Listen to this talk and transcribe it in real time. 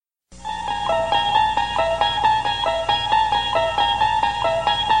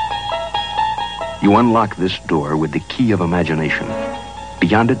You unlock this door with the key of imagination.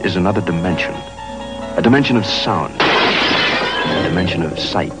 Beyond it is another dimension. A dimension of sound. A dimension of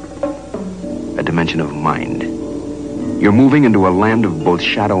sight. A dimension of mind. You're moving into a land of both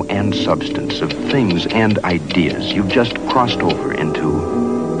shadow and substance, of things and ideas. You've just crossed over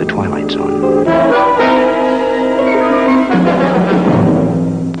into the Twilight Zone.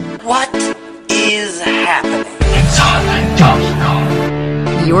 What is happening? It's on.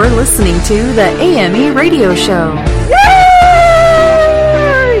 You're listening to the AME Radio Show.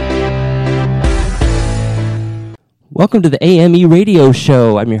 Welcome to the AME Radio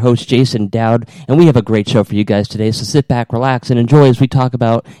Show. I'm your host, Jason Dowd, and we have a great show for you guys today, so sit back, relax, and enjoy as we talk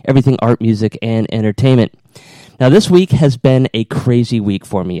about everything art, music, and entertainment. Now, this week has been a crazy week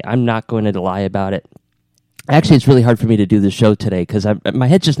for me. I'm not going to lie about it. Actually, it's really hard for me to do this show today because my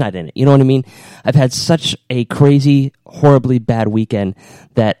head's just not in it. You know what I mean? I've had such a crazy, horribly bad weekend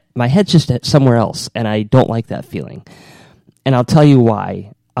that my head's just somewhere else, and I don't like that feeling. And I'll tell you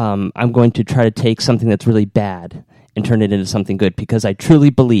why. I'm going to try to take something that's really bad and turn it into something good, because I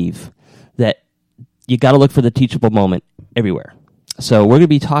truly believe that you got to look for the teachable moment everywhere. So we're going to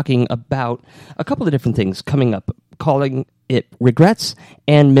be talking about a couple of different things coming up, calling it regrets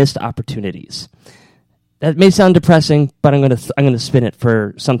and missed opportunities. That may sound depressing, but I'm going to spin it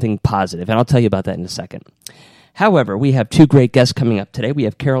for something positive, and I'll tell you about that in a second. However, we have two great guests coming up today. We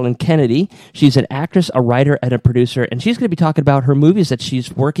have Carolyn Kennedy. She's an actress, a writer, and a producer, and she's going to be talking about her movies that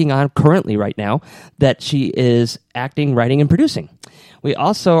she's working on currently right now that she is acting, writing, and producing. We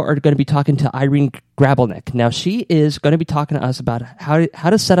also are going to be talking to Irene Grabelnick. Now, she is going to be talking to us about how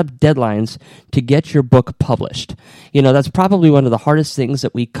to set up deadlines to get your book published. You know, that's probably one of the hardest things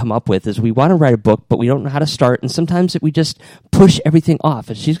that we come up with is we want to write a book, but we don't know how to start, and sometimes we just push everything off.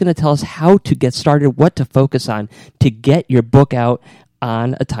 And she's going to tell us how to get started, what to focus on to get your book out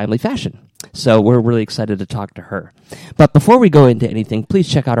on a timely fashion. So we're really excited to talk to her. But before we go into anything, please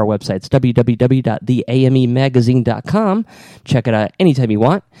check out our websites, www.theamemagazine.com. Check it out anytime you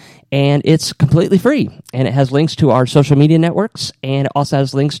want. And it's completely free. And it has links to our social media networks, and it also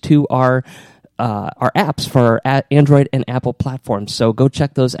has links to our apps for our Android and Apple platforms. So go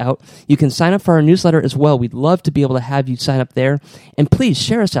check those out. You can sign up for our newsletter as well. We'd love to be able to have you sign up there. And please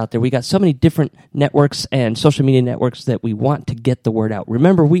share us out there. We got so many different networks and social media networks that we want to get the word out.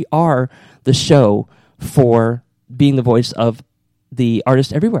 Remember, we are the show for being the voice of the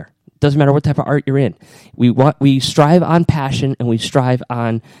artist everywhere. Doesn't matter what type of art you're in. We strive on passion, and we strive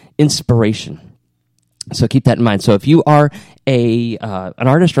on inspiration. So keep that in mind. So if you are an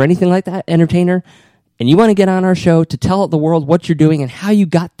artist or anything like that, entertainer, and you want to get on our show to tell the world what you're doing and how you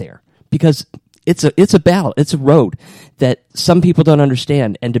got there, because it's a battle, it's a road that some people don't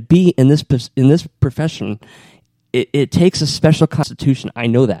understand, and to be in this profession, it takes a special constitution. I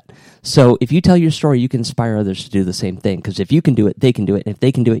know that. So if you tell your story, you can inspire others to do the same thing. Because if you can do it, they can do it. And if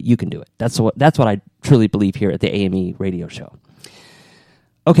they can do it, you can do it. That's what I truly believe here at the AME Radio Show.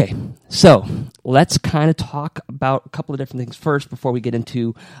 Okay, so let's kind of talk about a couple of different things first before we get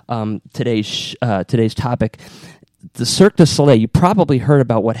into today's topic. The Cirque du Soleil, you probably heard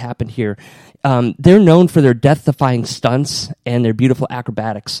about what happened here. They're known for their death-defying stunts and their beautiful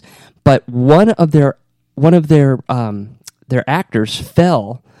acrobatics, but one of their actors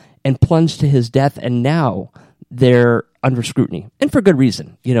fell and plunged to his death, and now they're under scrutiny, and for good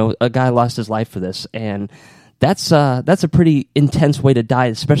reason. You know, a guy lost his life for this, and that's a pretty intense way to die,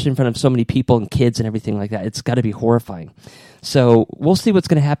 especially in front of so many people and kids and everything like that. It's got to be horrifying. So we'll see what's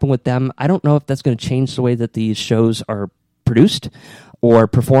going to happen with them. I don't know if that's going to change the way that these shows are produced or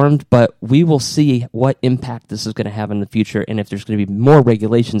performed, but we will see what impact this is going to have in the future, and if there's going to be more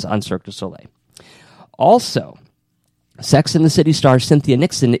regulations on Cirque du Soleil. Also, Sex and the City star Cynthia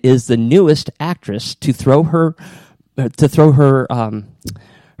Nixon is the newest actress to throw her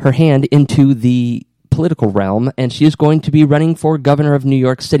hand into the political realm, and she is going to be running for governor of New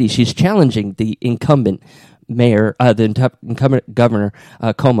York City. She's challenging the incumbent mayor, incumbent governor,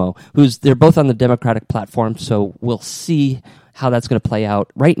 Cuomo, they're both on the Democratic platform, so we'll see how that's going to play out.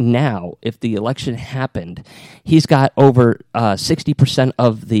 Right now, if the election happened, he's got over 60%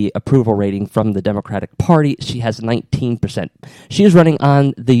 of the approval rating from the Democratic Party. She has 19%. She is running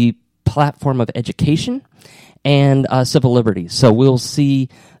on the platform of education and civil liberties, so we'll see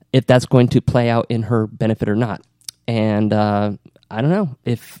if that's going to play out in her benefit or not. And I don't know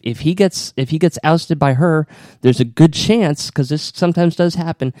if he gets ousted by her. There's a good chance, because this sometimes does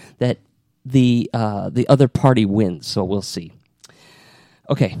happen, that the other party wins. So we'll see.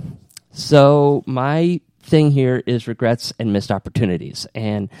 Okay, so my thing here is regrets and missed opportunities.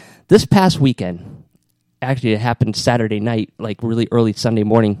 And this past weekend, actually it happened Saturday night, like really early Sunday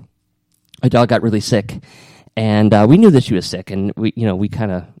morning. my dog got really sick, and we knew that she was sick, and we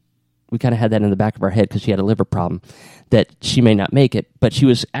kind of had that in the back of our head because she had a liver problem, that she may not make it, but she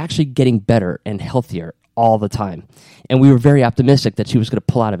was actually getting better and healthier all the time, and we were very optimistic that she was going to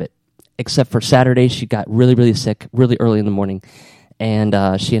pull out of it. Except for Saturday, she got really, really sick really early in the morning, and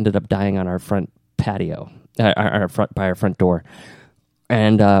she ended up dying on our front patio, by our front door.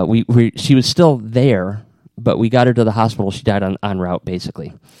 And she was still there, but we got her to the hospital. She died en route,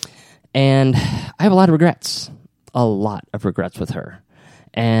 basically. And I have a lot of regrets with her.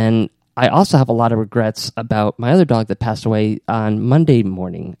 And I also have a lot of regrets about my other dog that passed away on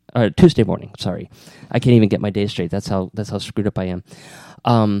Tuesday morning. Sorry, I can't even get my days straight. That's how screwed up I am.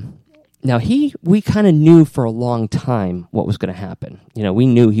 Now we kind of knew for a long time what was going to happen. We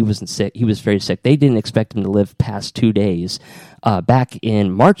knew he wasn't sick. He was very sick. They didn't expect him to live past 2 days. Back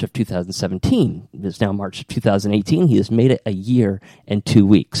in March of 2017, it's now March of 2018. He has made it a year and 2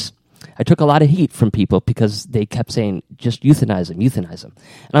 weeks. I took a lot of heat from people because they kept saying, just euthanize him.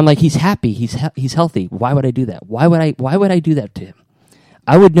 And I'm like, he's happy. He's healthy. Why would I do that? Why would I do that to him?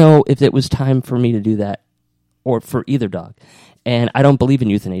 I would know if it was time for me to do that or for either dog. And I don't believe in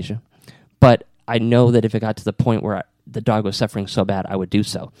euthanasia. But I know that if it got to the point where the dog was suffering so bad, I would do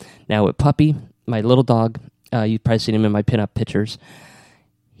so. Now with Puppy, my little dog, you've probably seen him in my pinup pictures.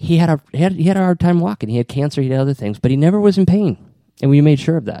 He had a hard time walking. He had cancer. He had other things, but he never was in pain, and we made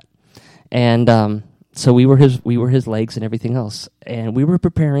sure of that. And so we were his legs and everything else, and we were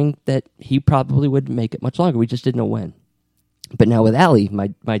preparing that he probably would make it much longer. We just didn't know when. But now with Allie,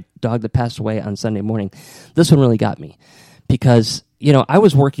 my dog that passed away on Sunday morning, this one really got me because I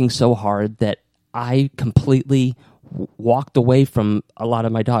was working so hard that I completely walked away from a lot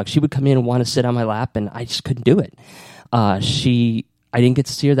of my dogs. She would come in and want to sit on my lap, and I just couldn't do it. I didn't get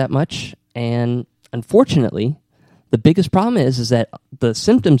to see her that much, and unfortunately, the biggest problem is that the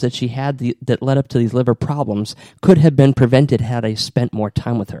symptoms that she had that led up to these liver problems could have been prevented had I spent more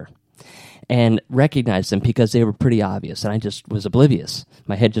time with her and recognized them because they were pretty obvious, and I just was oblivious.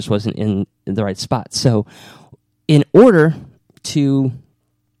 My head just wasn't in the right spot. So in order to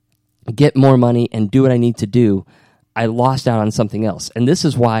get more money and do what I need to do, I lost out on something else. And this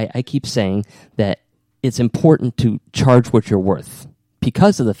is why I keep saying that it's important to charge what you're worth,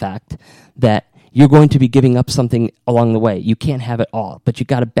 because of the fact that you're going to be giving up something along the way. You can't have it all, but you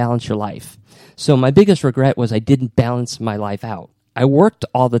got to balance your life. So my biggest regret was I didn't balance my life out. I worked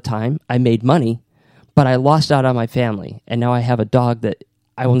all the time. I made money, but I lost out on my family. And now I have a dog that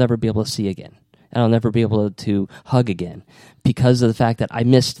I will never be able to see again. And I'll never be able to hug again because of the fact that I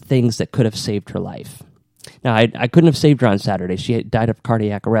missed things that could have saved her life. Now, I couldn't have saved her on Saturday. She had died of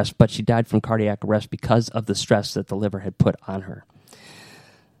cardiac arrest, but she died from cardiac arrest because of the stress that the liver had put on her.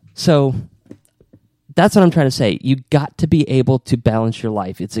 So that's what I'm trying to say. You got to be able to balance your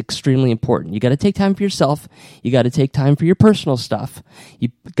life. It's extremely important. You got to take time for yourself. You got to take time for your personal stuff. You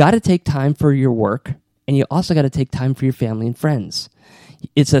got to take time for your work, and you also got to take time for your family and friends.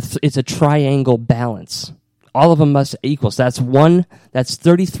 It's a triangle balance. All of them must equal. So that's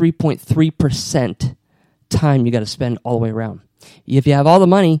 33.3% time you got to spend all the way around. If you have all the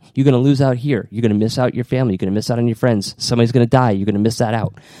money, you're going to lose out here. You're going to miss out your family. You're going to miss out on your friends. Somebody's going to die. You're going to miss that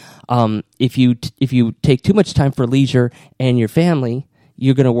out. If you take too much time for leisure and your family,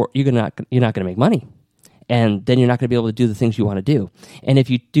 you're not going to make money, and then you're not going to be able to do the things you want to do. And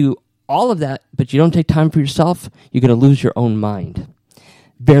if you do all of that, but you don't take time for yourself, you're going to lose your own mind.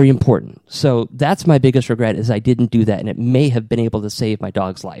 Very important. So that's my biggest regret is I didn't do that, and it may have been able to save my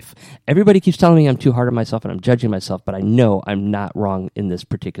dog's life. Everybody keeps telling me I'm too hard on myself and I'm judging myself, but I know I'm not wrong in this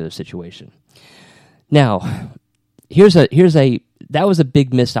particular situation. Now, that was a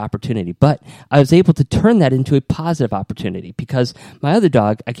big missed opportunity, but I was able to turn that into a positive opportunity because my other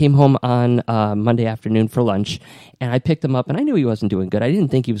dog, I came home on Monday afternoon for lunch, and I picked him up, and I knew he wasn't doing good. I didn't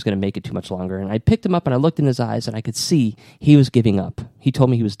think he was going to make it too much longer, and I picked him up, and I looked in his eyes, and I could see he was giving up. He told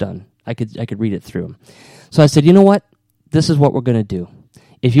me he was done. I could read it through him. So I said, you know what? This is what we're going to do.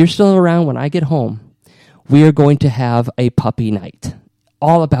 If you're still around when I get home, we are going to have a puppy night,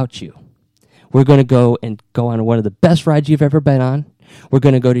 all about you. We're going to go on one of the best rides you've ever been on. We're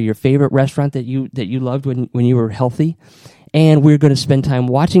going to go to your favorite restaurant that you loved when you were healthy. And we're going to spend time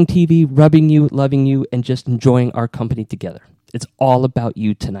watching TV, rubbing you, loving you, and just enjoying our company together. It's all about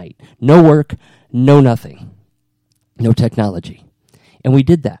you tonight. No work, no nothing. No technology. And we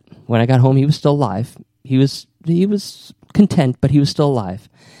did that. When I got home, he was still alive. He was content, but he was still alive.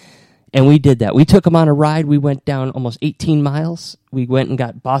 And we did that. We took him on a ride. We went down almost 18 miles. We went and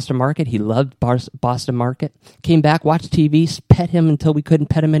got Boston Market. He loved Boston Market. Came back, watched TV, pet him until we couldn't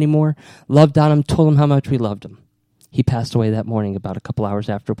pet him anymore. Loved on him, told him how much we loved him. He passed away that morning about a couple hours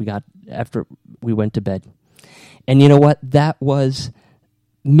after we went to bed. And you know what? That was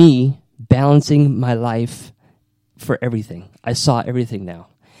me balancing my life for everything. I saw everything now.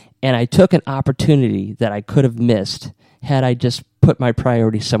 And I took an opportunity that I could have missed had I just put my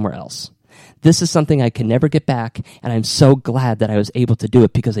priorities somewhere else. This is something I can never get back, and I'm so glad that I was able to do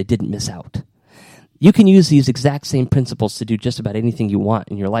it because I didn't miss out. You can use these exact same principles to do just about anything you want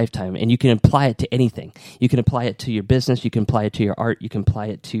in your lifetime, and you can apply it to anything. You can apply it to your business, you can apply it to your art, you can apply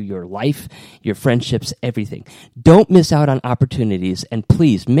it to your life, your friendships, everything. Don't miss out on opportunities, and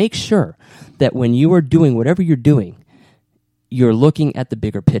please make sure that when you are doing whatever you're doing, you're looking at the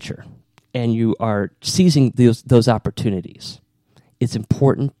bigger picture, and you are seizing those opportunities. It's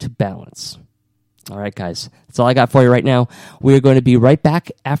important to balance. All right, guys, that's all I got for you right now. We're going to be right back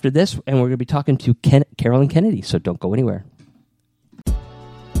after this, and we're going to be talking to Carolyn Kennedy, so don't go anywhere.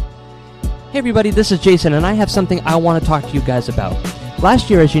 Hey, everybody, this is Jason, and I have something I want to talk to you guys about. Last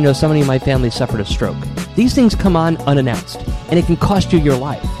year, as you know, somebody in my family suffered a stroke. These things come on unannounced, and it can cost you your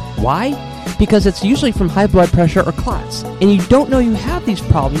life. Why? Because it's usually from high blood pressure or clots, and you don't know you have these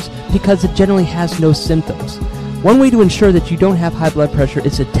problems because it generally has no symptoms. One way to ensure that you don't have high blood pressure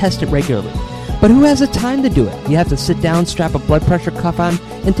is to test it regularly. But who has the time to do it? You have to sit down, strap a blood pressure cuff on,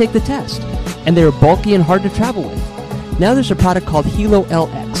 and take the test. And they are bulky and hard to travel with. Now there's a product called Helo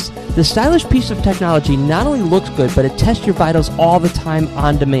LX. The stylish piece of technology not only looks good, but it tests your vitals all the time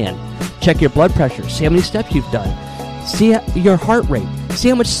on demand. Check your blood pressure, see how many steps you've done, see your heart rate, see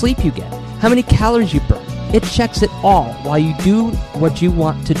how much sleep you get, how many calories you burn. It checks it all while you do what you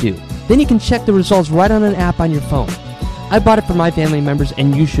want to do. Then you can check the results right on an app on your phone. I bought it for my family members,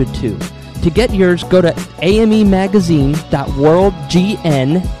 and you should too. To get yours, go to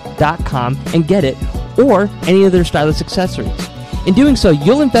amemagazine.worldgn.com and get it, or any of their stylish accessories. In doing so,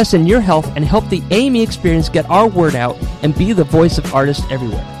 you'll invest in your health and help the AME experience get our word out and be the voice of artists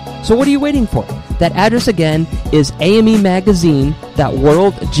everywhere. So what are you waiting for? That address again is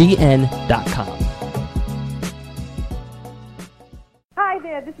amemagazine.worldgn.com. Hi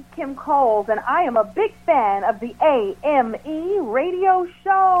there, this is Kim Coles, and I am a big fan of the AME radio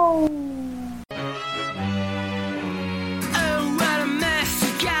show. Oh, what a mess,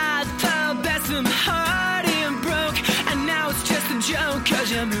 you got the best of my heart and broke, and now it's just a joke,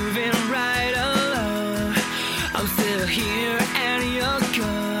 'cause you're moving right along. I'm still here and you're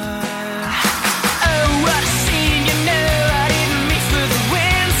gone. Oh, what a scene, you know I didn't reach for the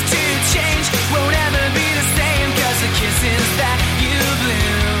winds to change. Won't ever be the same, 'cause the kisses that you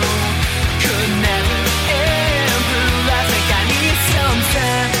blew could never improve. I think I need some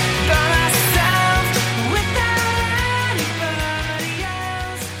time by myself without anybody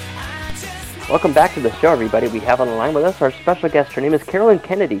else. Welcome back to the show, everybody. We have on the line with us our special guest. Her name is Carolyn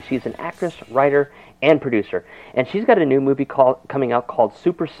Kennedy. She's an actress, writer, and producer. And she's got a new movie coming out called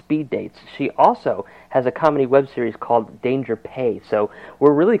Super Speed Dates. She also has a comedy web series called Danger Pay. So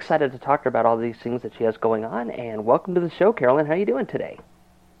we're really excited to talk to her about all these things that she has going on. And welcome to the show, Carolyn. How are you doing today?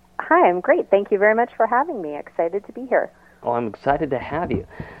 Hi, I'm great. Thank you very much for having me. Excited to be here. Oh, I'm excited to have you.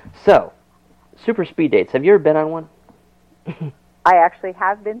 So, Super Speed Dates. Have you ever been on one? I actually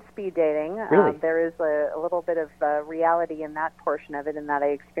have been speed dating. Really? There is a little bit of reality in that portion of it, in that I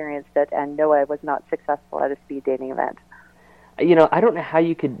experienced it, and no, I was not successful at a speed dating event. You know, I don't know how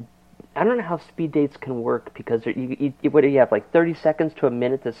speed dates can work, because what do you have, like 30 seconds to a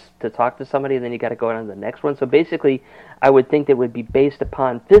minute to talk to somebody, and then you got to go on to the next one. So basically, I would think that would be based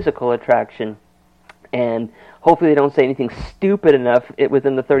upon physical attraction, and hopefully they don't say anything stupid enough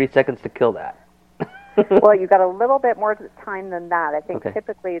within the 30 seconds to kill that. Well, you've got a little bit more time than that. I think Okay.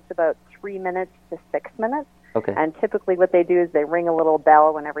 typically it's about 3 minutes to 6 minutes. Okay. And typically what they do is they ring a little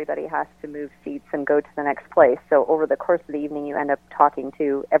bell when everybody has to move seats and go to the next place. So over the course of the evening, you end up talking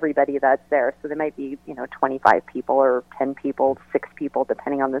to everybody that's there. So there might be, 25 people or 10 people, 6 people,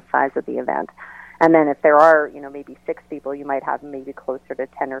 depending on the size of the event. And then if there are, maybe 6 people, you might have maybe closer to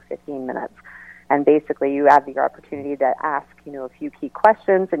 10 or 15 minutes. And basically you have the opportunity to ask, a few key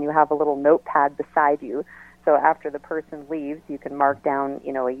questions, and you have a little notepad beside you. So after the person leaves, you can mark down,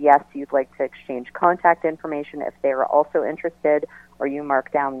 a yes, you'd like to exchange contact information if they are also interested, or you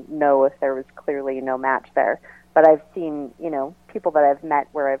mark down no if there was clearly no match there. But I've seen, people that I've met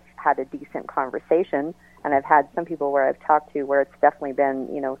where I've had a decent conversation, and I've had some people where I've talked to where it's definitely been,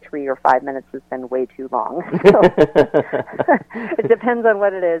 3 or 5 minutes has been way too long. So it depends on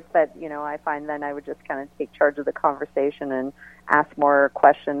what it is, but, I find then I would just kind of take charge of the conversation and ask more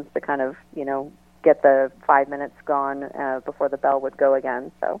questions to kind of, get the 5 minutes gone before the bell would go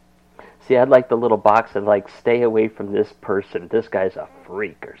again. See, I'd like the little box and like, stay away from this person. This guy's a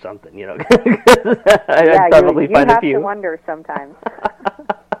freak or something, you know. I'd probably you find have a few. to wonder sometimes.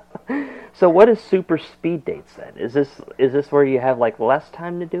 So what is super speed dates then? Is this where you have like less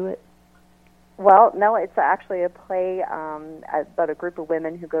time to do it? Well, no, it's actually a play about a group of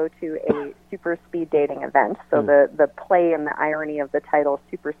women who go to a super speed dating event. So the play and the irony of the title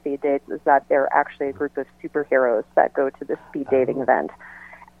Super Speed Dates is that they're actually a group of superheroes that go to the speed dating event.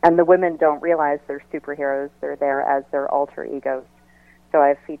 And the women don't realize they're superheroes. They're there as their alter egos. So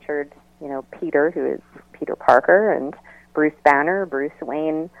I've featured, Peter, who is Peter Parker, and Bruce Banner, Bruce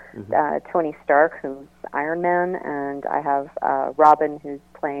Wayne, Tony Stark, who's Iron Man, and I have Robin, who's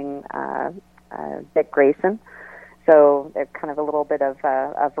playing Dick Grayson. So they're kind of a little bit of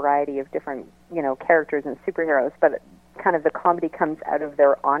a variety of different, characters and superheroes, but kind of the comedy comes out of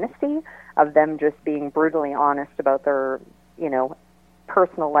their honesty, of them just being brutally honest about their,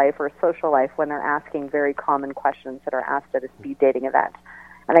 personal life or social life when they're asking very common questions that are asked at a speed dating event.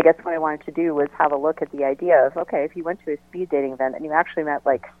 And I guess what I wanted to do was have a look at the idea of, okay, if you went to a speed dating event and you actually met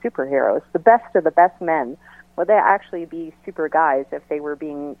like superheroes, the best of the best men, would they actually be super guys if they were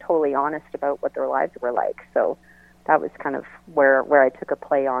being totally honest about what their lives were like? So that was kind of where I took a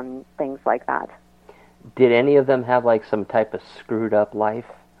play on things like that. Did any of them have like some type of screwed up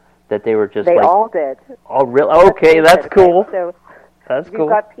life that they were just They like... all did. Oh, really? Okay, that's cool. So that's we've cool.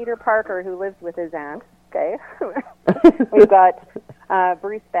 got Peter Parker, who lives with his aunt, okay? We've got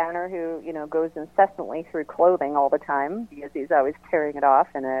Bruce Banner, who, goes incessantly through clothing all the time because he's always tearing it off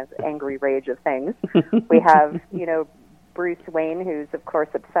in an angry rage of things. We have, Bruce Wayne, who's, of course,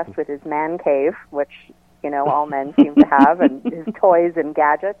 obsessed with his man cave, which, all men seem to have, and his toys and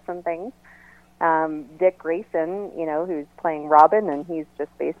gadgets and things. Dick Grayson, who's playing Robin, and he's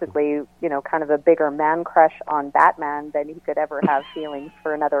just basically, kind of a bigger man crush on Batman than he could ever have feelings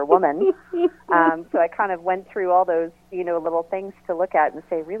for another woman. So I kind of went through all those, little things to look at and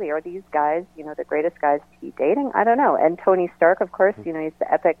say, really, are these guys, the greatest guys to be dating? I don't know. And Tony Stark, of course, he's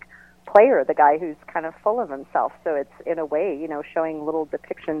the epic player, the guy who's kind of full of himself. So it's, in a way, showing little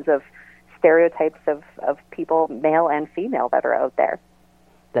depictions of stereotypes of people, male and female, that are out there.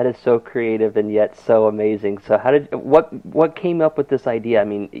 That is so creative and yet so amazing. So what came up with this idea? I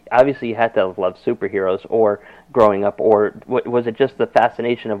mean, obviously you had to love superheroes or growing up, or was it just the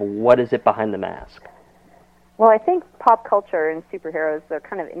fascination of what is it behind the mask? Well, I think pop culture and superheroes are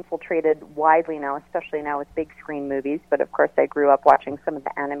kind of infiltrated widely now, especially now with big screen movies. But of course, I grew up watching some of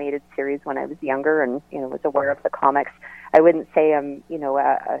the animated series when I was younger, and was aware of the comics. I wouldn't say I'm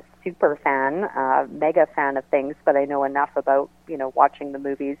a super fan, mega fan of things, but I know enough about watching the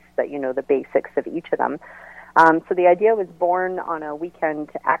movies that the basics of each of them. So the idea was born on a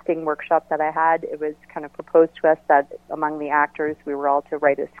weekend acting workshop that I had. It was kind of proposed to us that among the actors, we were all to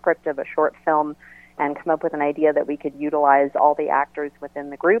write a script of a short film and come up with an idea that we could utilize all the actors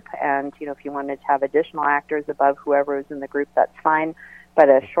within the group. And, if you wanted to have additional actors above whoever was in the group, that's fine. But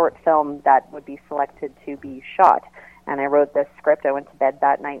a short film that would be selected to be shot. And I wrote this script. I went to bed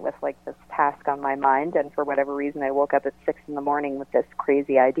that night with this task on my mind. And for whatever reason, I woke up at 6 a.m. with this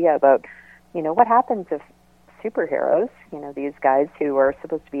crazy idea about, what happens if superheroes, these guys who are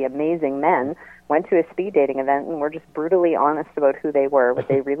supposed to be amazing men, went to a speed dating event and were just brutally honest about who they were. Would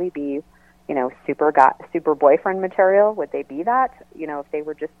they really be super boyfriend material? Would they be that? If they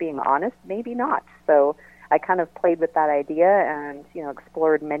were just being honest, maybe not. So I kind of played with that idea and,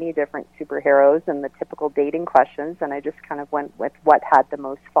 explored many different superheroes and the typical dating questions, and I just kind of went with what had the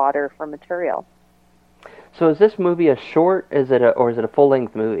most fodder for material. So is this movie a short, or is it a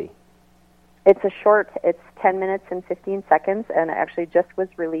full-length movie? It's a short. It's 10 minutes and 15 seconds, and it actually just was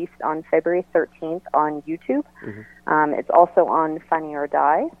released on February 13th on YouTube. Mm-hmm. It's also on Funny or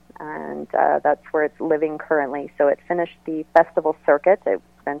Die, and that's where it's living currently. So it finished the festival circuit. It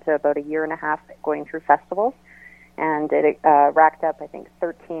spent about a year and a half going through festivals, and it racked up, I think,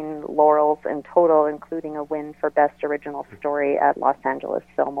 13 laurels in total, including a win for Best Original Story at Los Angeles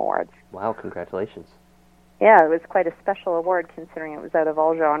Film Awards. Wow, congratulations. Yeah, it was quite a special award considering it was out of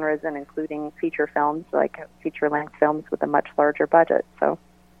all genres and including feature films, like feature-length films with a much larger budget. So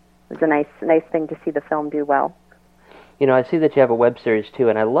it was a nice thing to see the film do well. I see that you have a web series too,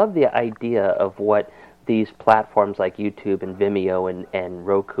 and I love the idea of what these platforms like YouTube and Vimeo and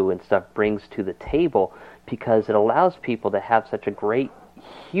Roku and stuff brings to the table, because it allows people to have such a great,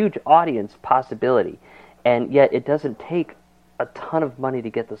 huge audience possibility, and yet it doesn't take a ton of money to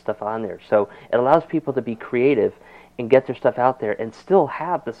get the stuff on there. So it allows people to be creative and get their stuff out there and still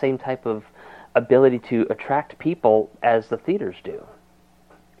have the same type of ability to attract people as the theaters do.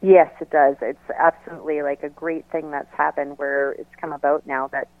 Yes, it does. It's absolutely like a great thing that's happened where it's come about now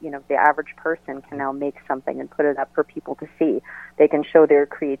that, the average person can now make something and put it up for people to see. They can show their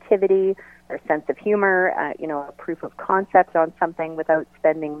creativity, their sense of humor, a proof of concept on something without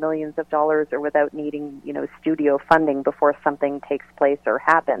spending millions of dollars or without needing, studio funding before something takes place or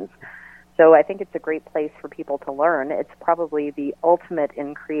happens. So I think it's a great place for people to learn. It's probably the ultimate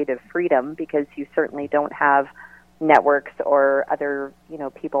in creative freedom because you certainly don't have networks or other,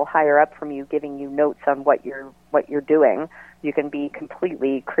 people higher up from you giving you notes on what you're doing. You can be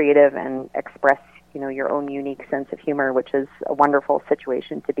completely creative and express, your own unique sense of humor, which is a wonderful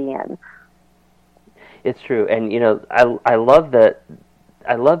situation to be in. It's true, and I love the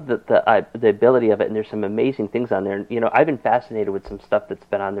ability of it, and there's some amazing things on there. I've been fascinated with some stuff that's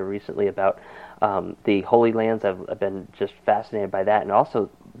been on there recently about the Holy Lands. I've been just fascinated by that, and also,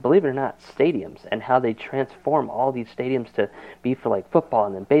 believe it or not, stadiums and how they transform all these stadiums to be for like football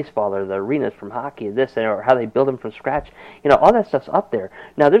and then baseball, or the arenas from hockey and this, or how they build them from scratch. All that stuff's up there.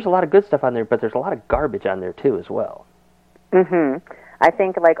 Now, there's a lot of good stuff on there, but there's a lot of garbage on there too as well. Mm-hmm. I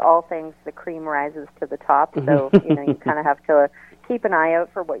think, like all things, the cream rises to the top, so you kind of have to keep an eye out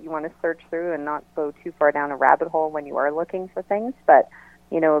for what you want to search through and not go too far down a rabbit hole when you are looking for things. But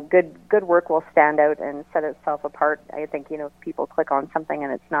good work will stand out and set itself apart. I think if people click on something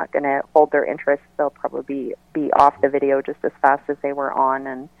and it's not going to hold their interest, they'll probably be off the video just as fast as they were on,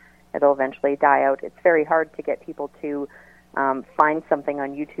 and it'll eventually die out. It's very hard to get people to find something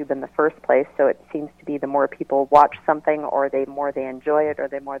on YouTube in the first place. So it seems to be the more people watch something, or the more they enjoy it, or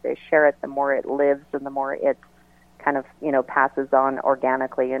the more they share it, the more it lives, and the more it kind of passes on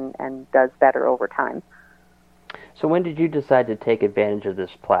organically and does better over time. So when did you decide to take advantage of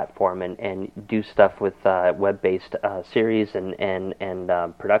this platform and do stuff with web-based series and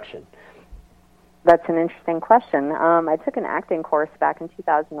production? That's an interesting question. I took an acting course back in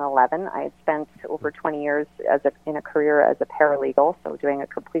 2011. I had spent over 20 years in a career as a paralegal, so doing a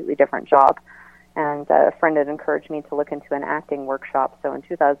completely different job. And a friend had encouraged me to look into an acting workshop. So in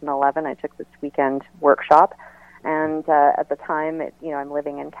 2011, I took this weekend workshop. And at the time, I'm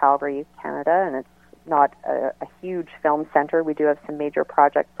living in Calgary, Canada, and it's not a huge film center. We do have some major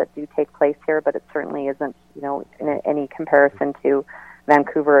projects that do take place here, but it certainly isn't, in any comparison to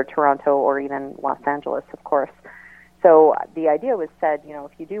Vancouver or Toronto or even Los Angeles, of course. So the idea was said,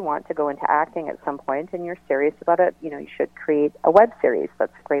 if you do want to go into acting at some point and you're serious about it, you should create a web series.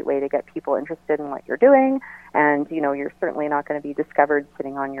 That's a great way to get people interested in what you're doing. And, you're certainly not going to be discovered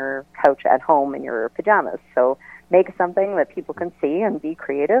sitting on your couch at home in your pajamas. So make something that people can see and be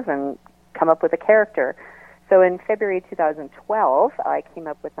creative and come up with a character. So in February 2012, I came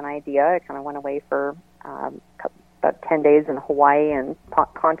up with an idea. I kind of went away for about 10 days in Hawaii and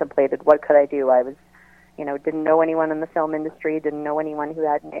contemplated what could I do. I was, didn't know anyone in the film industry, didn't know anyone who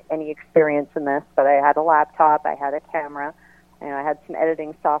had any experience in this, but I had a laptop, I had a camera, I had some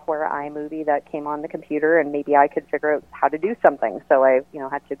editing software, iMovie, that came on the computer, and maybe I could figure out how to do something. So I,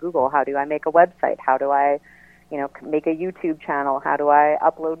 had to Google, how do I make a website? How do I, make a YouTube channel? How do I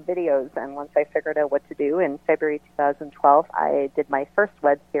upload videos? And once I figured out what to do, in February 2012, I did my first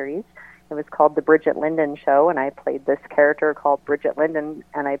web series. It was called The Bridget Linden Show, and I played this character called Bridget Linden,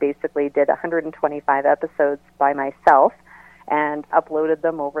 and I basically did 125 episodes by myself and uploaded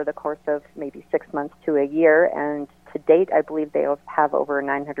them over the course of maybe 6 months to a year, and to date, I believe they have over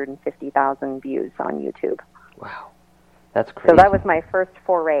 950,000 views on YouTube. Wow. That's crazy. So that was my first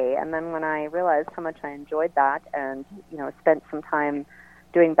foray, and then when I realized how much I enjoyed that and, spent some time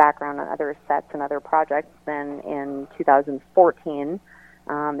doing background on other sets and other projects, then in 2014,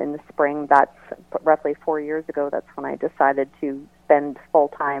 in the spring, that's roughly 4 years ago, that's when I decided to spend full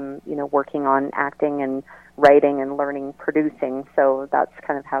time, working on acting and writing and learning producing. So that's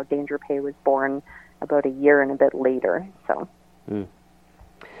kind of how Danger Pay was born about a year and a bit later. So,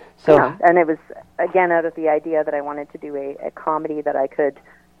 yeah, and it was, again, out of the idea that I wanted to do a comedy that I could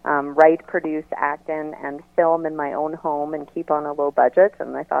write, produce, act in, and film in my own home and keep on a low budget.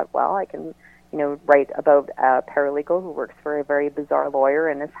 And I thought, well, I can write about a paralegal who works for a very bizarre lawyer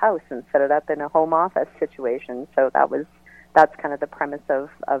in his house and set it up in a home office situation. So that's kind of the premise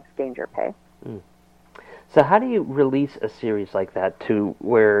of Danger Pay. So how do you release a series like that to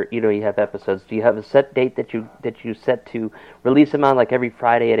where you have episodes? Do you have a set date that you set to release them on, like every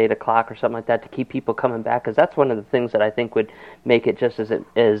Friday at 8 o'clock or something like that, to keep people coming back? Because that's one of the things that I think would make it just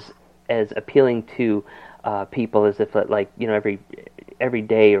as appealing to people as if every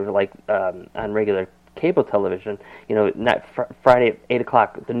day, or like on regular cable television, not Friday at 8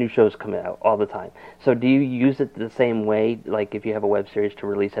 o'clock, the new shows come out all the time. So do you use it the same way, like if you have a web series, to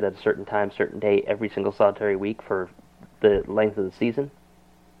release it at a certain time, certain day, every single solitary week for the length of the season?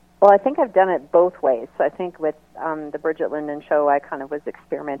 Well, I think I've done it both ways. So I think with the Bridget Linden show, I kind of was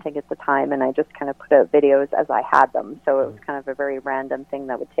experimenting at the time, and I just kind of put out videos as I had them. So it was kind of a very random thing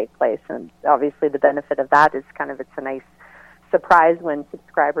that would take place. And obviously the benefit of that is kind of it's a nice surprise when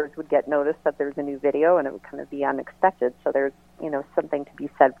subscribers would get notice that there's a new video, and it would kind of be unexpected. So there's, something to be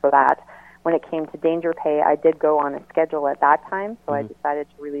said for that. When it came to Danger Pay, I did go on a schedule at that time. So I decided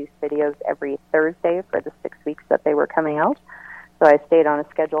to release videos every Thursday for the 6 weeks that they were coming out. So I stayed on a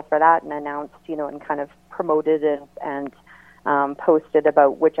schedule for that and announced, and kind of promoted and posted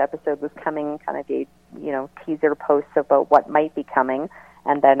about which episode was coming, kind of gave, teaser posts about what might be coming.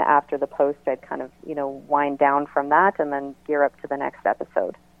 And then after the post, I'd kind of, wind down from that and then gear up to the next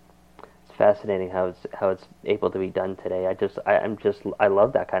episode. It's fascinating how it's able to be done today. I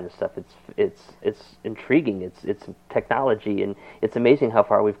love that kind of stuff. It's intriguing. It's technology, and it's amazing how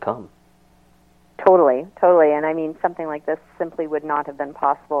far we've come. Totally. And I mean, something like this simply would not have been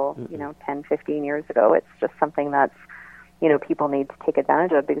possible, 10, 15 years ago. It's just something that's, people need to take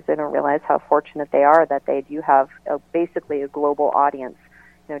advantage of because they don't realize how fortunate they are that they do have basically a global audience.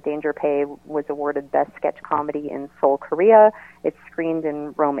 Danger Pay was awarded Best Sketch Comedy in Seoul, Korea. It's screened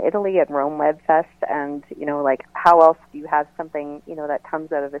in Rome, Italy at Rome Web Fest. And, how else do you have something, that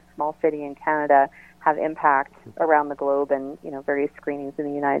comes out of a small city in Canada have impact around the globe and, various screenings in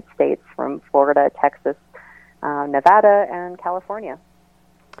the United States from Florida, Texas, Nevada, and California.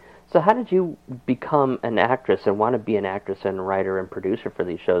 So how did you become an actress and want to be an actress and writer and producer for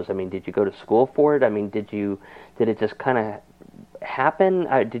these shows? I mean, did you go to school for it? I mean, did it just kind of happen?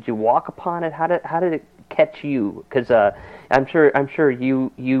 Did you walk upon it? How did it catch you? Because I'm sure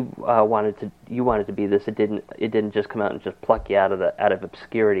you wanted to be this. It didn't just come out and just pluck you out of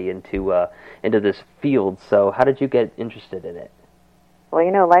obscurity into this field. So how did you get interested in it?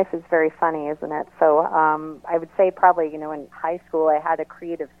 Well, life is very funny, isn't it? So I would say probably, in high school I had a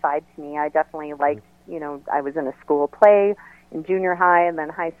creative side to me. I definitely liked, I was in a school play in junior high, and then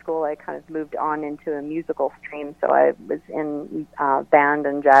high school I kind of moved on into a musical stream. So I was in band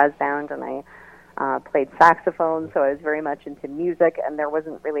and jazz band, and I played saxophone, so I was very much into music, and there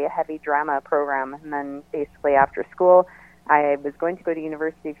wasn't really a heavy drama program. And then basically after school, I was going to go to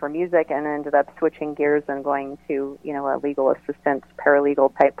university for music and ended up switching gears and going to, a legal assistant,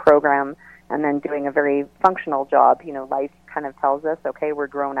 paralegal type program, and then doing a very functional job. Life kind of tells us, okay, we're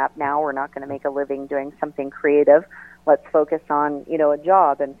grown up now. We're not going to make a living doing something creative. Let's focus on, a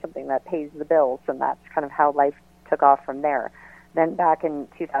job and something that pays the bills. And that's kind of how life took off from there. Then back in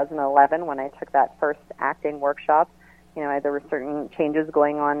 2011, when I took that first acting workshop, there were certain changes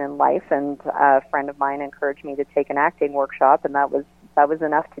going on in life, and a friend of mine encouraged me to take an acting workshop, and that was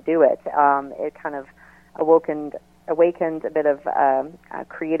enough to do it. It kind of awakened a bit of a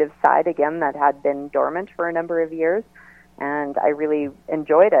creative side again that had been dormant for a number of years, and I really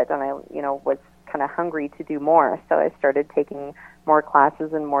enjoyed it, and I was kind of hungry to do more. So I started taking more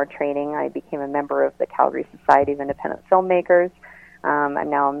classes and more training. I became a member of the Calgary Society of Independent Filmmakers. I'm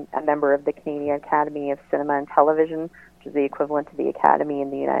now a member of the Canadian Academy of Cinema and Television, which is the equivalent to the Academy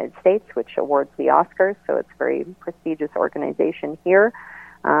in the United States, which awards the Oscars. So it's a very prestigious organization here.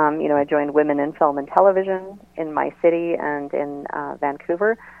 I joined Women in Film and Television in my city and in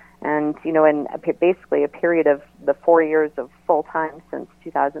Vancouver. And, in basically a period of the 4 years of full-time since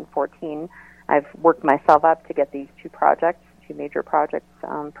 2014, I've worked myself up to get these two major projects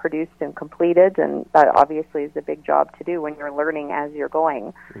produced and completed, and that obviously is a big job to do when you're learning as you're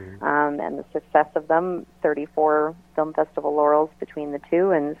going. And the success of them, 34 film festival laurels between the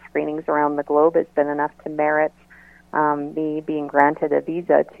two and screenings around the globe, has been enough to merit me being granted a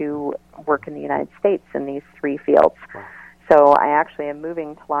visa to work in the United States in these three fields. Wow. So I actually am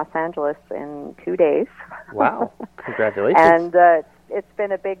moving to Los Angeles in 2 days. Wow. Congratulations. And it's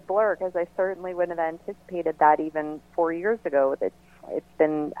been a big blur because I certainly wouldn't have anticipated that even 4 years ago. It's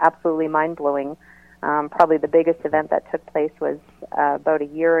been absolutely mind-blowing. Probably the biggest event that took place was about a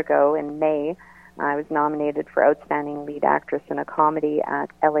year ago in May. I was nominated for Outstanding Lead Actress in a Comedy at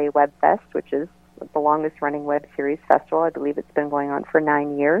LA Web Fest, which is the longest-running web series festival. I believe it's been going on for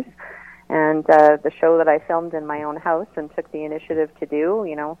 9 years. And the show that I filmed in my own house and took the initiative to do,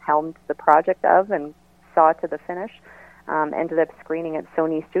 helmed the project of and saw to the finish, ended up screening at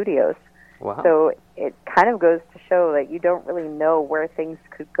Sony Studios. Wow. So it kind of goes to show that you don't really know where things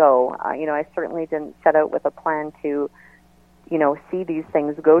could go. I certainly didn't set out with a plan to, see these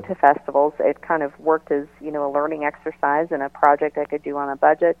things go to festivals. It kind of worked as, a learning exercise and a project I could do on a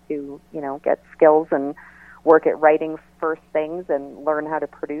budget to, get skills and work at writing first things and learn how to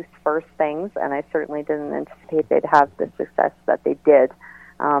produce first things. And I certainly didn't anticipate they'd have the success that they did.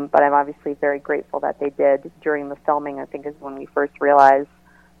 But I'm obviously very grateful that they did. During the filming, I think, is when we first realized,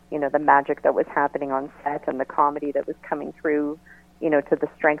 the magic that was happening on set and the comedy that was coming through, to the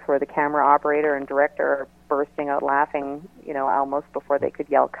strength where the camera operator and director are bursting out laughing, almost before they could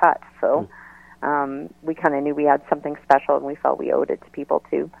yell cut. So we kind of knew we had something special, and we felt we owed it to people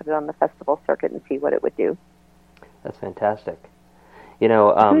to put it on the festival circuit and see what it would do. That's fantastic.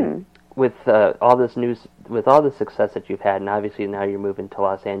 With all this news, with all the success that you've had, and obviously now you're moving to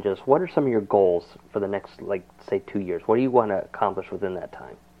Los Angeles, what are some of your goals for the next, say, 2 years? What do you want to accomplish within that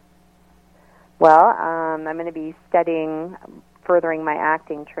time? Well, I'm going to be furthering my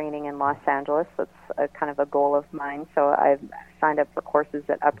acting training in Los Angeles. That's a kind of a goal of mine. So I've signed up for courses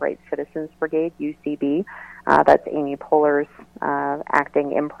at Upright Citizens Brigade, UCB. That's Amy Poehler's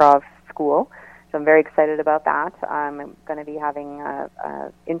acting improv school. So I'm very excited about that. I'm going to be having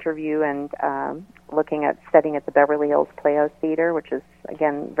an interview and looking at studying at the Beverly Hills Playhouse Theatre, which is,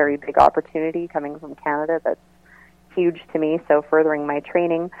 again, very big opportunity coming from Canada. That's huge to me, so furthering my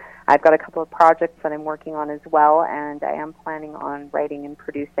training. I've got a couple of projects that I'm working on as well, and I am planning on writing and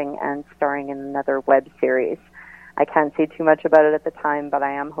producing and starring in another web series. I can't say too much about it at the time, but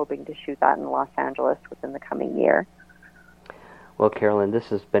I am hoping to shoot that in Los Angeles within the coming year. Well, Carolyn, this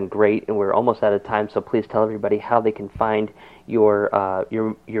has been great, and we're almost out of time, so please tell everybody how they can find your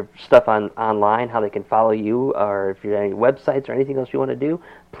stuff online, how they can follow you, or if you have any websites or anything else you want to do,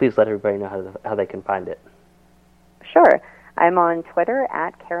 please let everybody know how they can find it. Sure. I'm on Twitter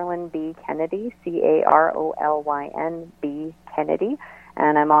at Carolyn B. Kennedy, Carolyn B. Kennedy,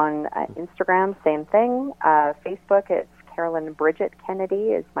 and I'm on Instagram, same thing. Facebook, it's Carolyn Bridget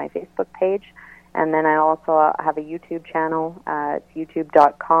Kennedy is my Facebook page. And then I also have a YouTube channel. It's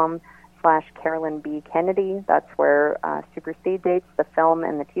youtube.com/Carolyn B. Kennedy. That's where Super Speed Dates, the film,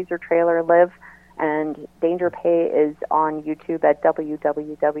 and the teaser trailer live. And Danger Pay is on YouTube at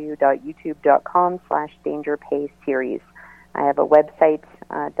www.youtube.com/DangerPaySeries. I have a website,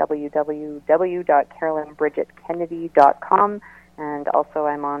 www.carolynbridgetkennedy.com. And also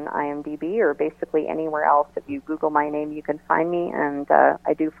I'm on IMDb, or basically anywhere else. If you Google my name, you can find me. And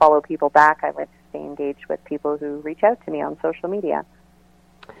I do follow people back. I like to stay engaged with people who reach out to me on social media.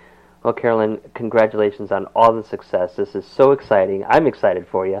 Well, Carolyn, congratulations on all the success. This is so exciting. I'm excited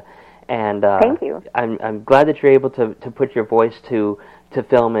for you. And thank you. I'm glad that you're able to put your voice to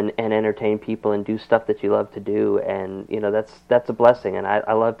film and entertain people and do stuff that you love to do. And, that's a blessing. And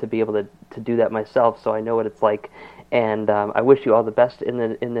I love to be able to do that myself, so I know what it's like. And I wish you all the best in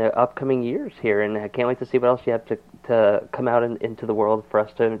the upcoming years here, and I can't wait to see what else you have to come out into the world for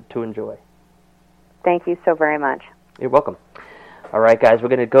us to enjoy. Thank you so very much. You're welcome. All right, guys, we're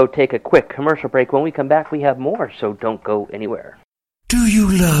going to go take a quick commercial break. When we come back, we have more, so don't go anywhere. Do you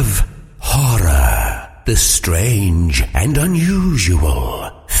love horror, the strange and unusual,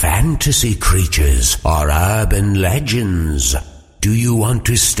 fantasy creatures or urban legends? Do you want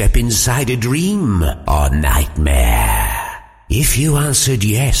to step inside a dream or nightmare? If you answered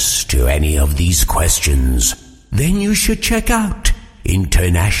yes to any of these questions, then you should check out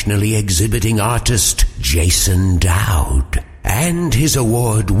internationally exhibiting artist Jason Dowd and his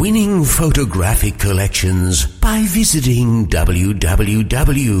award-winning photographic collections by visiting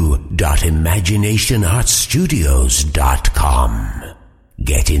www.imaginationartstudios.com.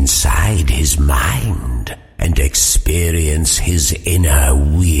 Get inside his mind and experience his inner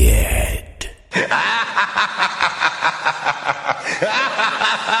weird.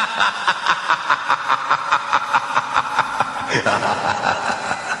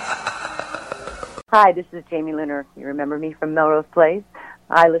 Hi, this is Jamie Lunar. You remember me from Melrose Place?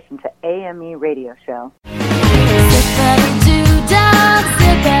 I listen to AME Radio Show.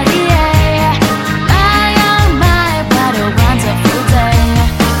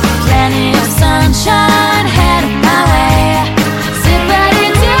 Plenty of sunshine headed my way. Sit ready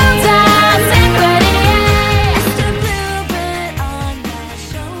to die, sit ready on my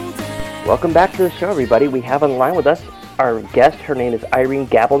shoulder. Welcome back to the show, everybody. We have on the line with us our guest. Her name is Irene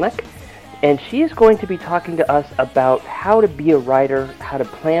Grabelnick, and she is going to be talking to us about how to be a writer, how to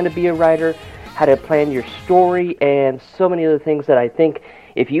plan to be a writer, how to plan your story, and so many other things that I think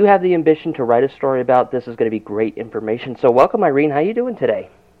if you have the ambition to write a story about, this is going to be great information. So welcome, Irene. How are you doing today?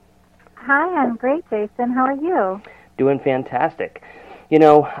 Hi, I'm great, Jason. How are you? Doing fantastic.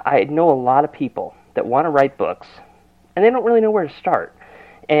 I know a lot of people that want to write books, and they don't really know where to start.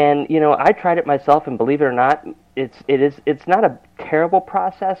 And, I tried it myself, and believe it or not, it's not a terrible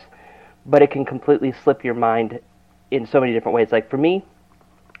process, but it can completely slip your mind in so many different ways. Like for me,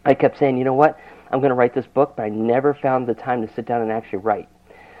 I kept saying, you know what, I'm going to write this book, but I never found the time to sit down and actually write.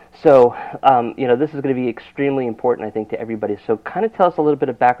 So, this is going to be extremely important, I think, to everybody. So kind of tell us a little bit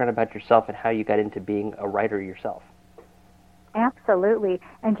of background about yourself and how you got into being a writer yourself. Absolutely.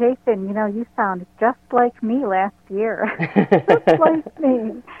 And Jason, you sound just like me last year. Just like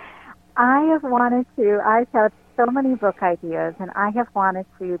me. I've had so many book ideas, and I have wanted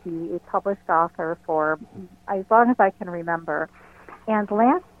to be a published author for as long as I can remember. And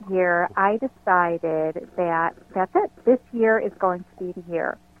last year, I decided that that's it. This year is going to be the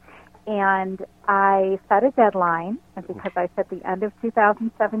year. And I set a deadline, and because I set the end of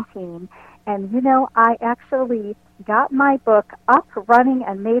 2017, and I actually got my book up, running,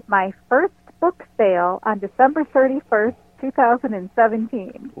 and made my first book sale on December 31st,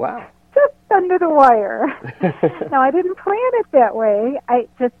 2017. Wow. Just under the wire. Now, I didn't plan it that way. It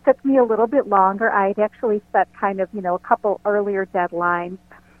just took me a little bit longer. I'd actually set kind of, a couple earlier deadlines,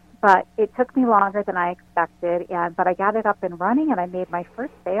 but it took me longer than I expected. But I got it up and running, and I made my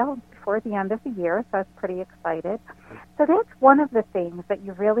first sale before the end of the year, so I was pretty excited. So that's one of the things that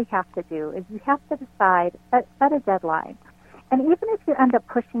you really have to do, is you have to decide, set a deadline. And even if you end up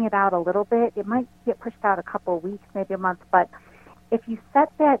pushing it out a little bit, it might get pushed out a couple of weeks, maybe a month, but if you set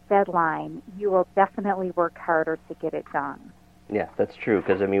that deadline, you will definitely work harder to get it done. Yeah, that's true,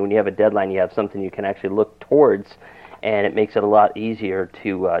 because, when you have a deadline, you have something you can actually look towards, and it makes it a lot easier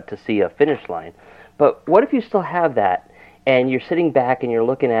to see a finish line. But what if you still have that, and you're sitting back and you're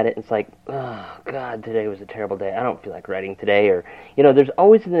looking at it, and it's like, oh, God, today was a terrible day. I don't feel like writing today. Or, there's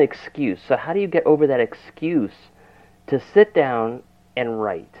always an excuse. So how do you get over that excuse to sit down and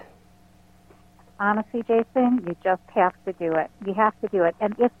write? Honestly, Jason, you just have to do it. You have to do it.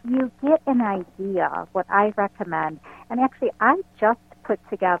 And if you get an idea, what I recommend, and actually I just put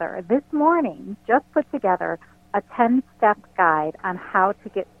together, this morning, a 10-step guide on how to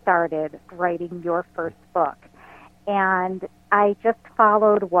get started writing your first book. And I just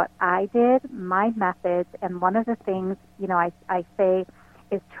followed what I did, my methods, and one of the things, I say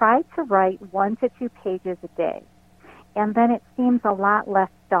is try to write 1 to 2 pages a day. And then it seems a lot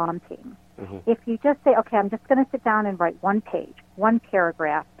less daunting. Mm-hmm. If you just say, okay, I'm just going to sit down and write 1 page, 1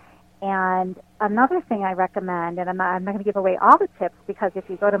 paragraph. And another thing I recommend, and I'm not going to give away all the tips, because if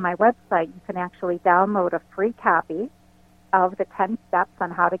you go to my website, you can actually download a free copy of the 10 steps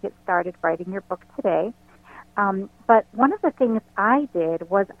on how to get started writing your book today. But one of the things I did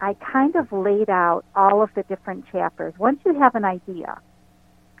was I kind of laid out all of the different chapters. Once you have an idea,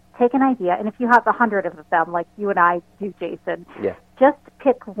 take an idea, and if you have 100 of them, like you and I do, Jason, yeah, just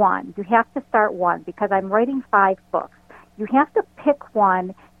pick one. You have to start one, because I'm writing 5 books. You have to pick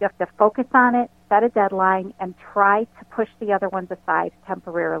one. You have to focus on it, set a deadline, and try to push the other ones aside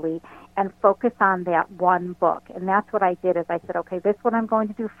temporarily and focus on that one book. And that's what I did, is I said, okay, this one I'm going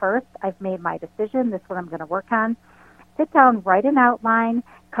to do first. I've made my decision. This one I'm going to work on. Sit down, write an outline,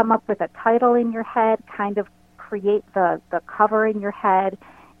 come up with a title in your head, kind of create the cover in your head.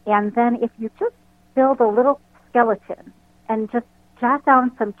 And then if you just build a little skeleton and just jot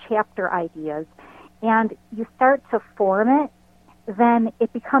down some chapter ideas and you start to form it, then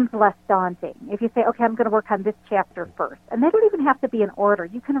it becomes less daunting. If you say, okay, I'm going to work on this chapter first, and they don't even have to be in order.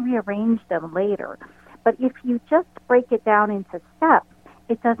 You can rearrange them later. But if you just break it down into steps,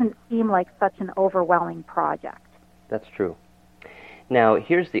 it doesn't seem like such an overwhelming project. That's true. Now,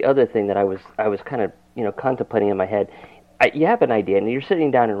 here's the other thing that I was kind of contemplating in my head. You have an idea, and you're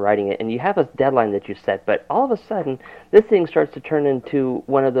sitting down and writing it, and you have a deadline that you set, but all of a sudden, this thing starts to turn into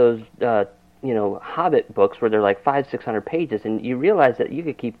one of those, Hobbit books where they're like 500-600 pages, and you realize that you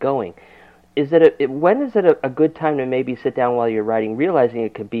could keep going. When is it a good time to maybe sit down while you're writing, realizing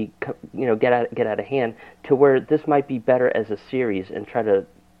it could be, get out of hand, to where this might be better as a series, and try to,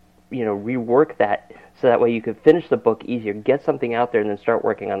 rework that so that way you could finish the book easier, get something out there, and then start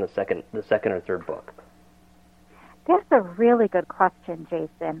working on the second or third book? That's a really good question,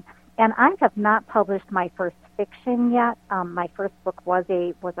 Jason. And I have not published my first fiction yet. My first book was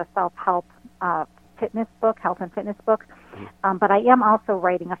a self-help fitness book, health and fitness book. But I am also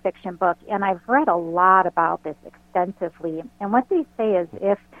writing a fiction book, and I've read a lot about this extensively. And what they say is,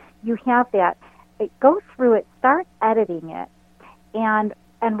 if you have that, go through it, start editing it, and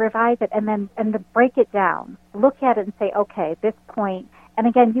revise it, and then break it down. Look at it and say, okay, this point. And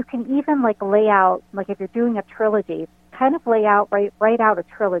again, you can even lay out, if you're doing a trilogy, kind of lay out, write out a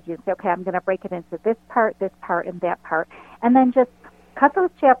trilogy and say, okay, I'm going to break it into this part, and that part. And then just cut those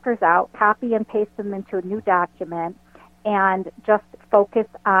chapters out, copy and paste them into a new document, and just focus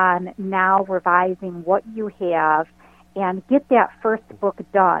on now revising what you have and get that first book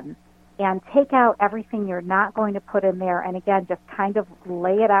done. And take out everything you're not going to put in there. And again, just kind of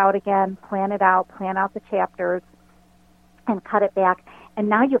lay it out again, plan it out, plan out the chapters, and cut it back. And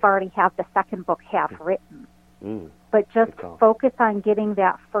now you've already have the second book half written. But just focus on getting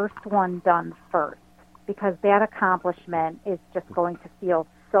that first one done first. because that accomplishment is just going to feel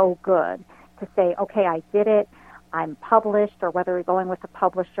so good to say, okay, I did it, I'm published, or whether you're going with a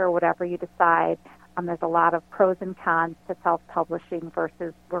publisher, whatever you decide. There's a lot of pros and cons to self-publishing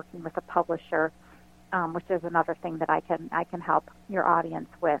versus working with a publisher, which is another thing that I can help your audience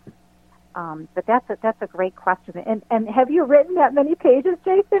with. But that's a great question. And have you written that many pages,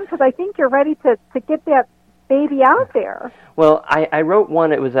 Jason? Because I think you're ready to get that baby out there. Well, I wrote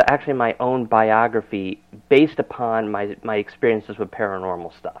one. It was actually my own biography based upon my experiences with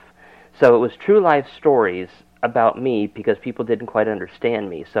paranormal stuff. So it was true life stories about me because people didn't quite understand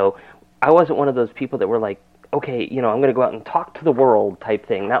me. So I wasn't one of those people that were like, okay, I'm going to go out and talk to the world type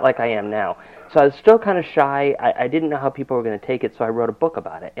thing, not like I am now. So I was still kind of shy. I didn't know how people were going to take it, so I wrote a book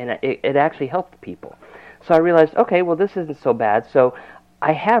about it, and it actually helped people. So I realized, okay, well, this isn't so bad. So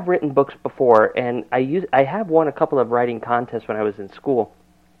I have written books before, and I have won a couple of writing contests when I was in school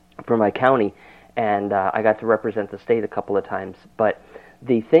for my county, and I got to represent the state a couple of times. But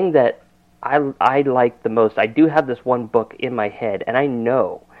the thing that I like the most, I do have this one book in my head, and I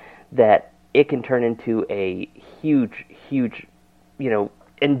know that it can turn into a huge, huge,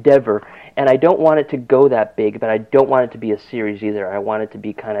 endeavor. And I don't want it to go that big, but I don't want it to be a series either. I want it to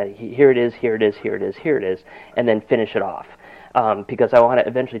be kind of, here it is, here it is, here it is, here it is, and then finish it off. Because I want to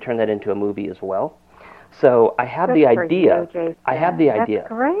eventually turn that into a movie as well. So I have the idea. I have the idea. That's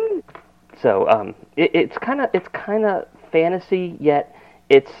great. So it's kind of fantasy, yet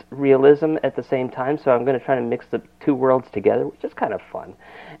it's realism at the same time. So I'm going to try to mix the two worlds together, which is kind of fun.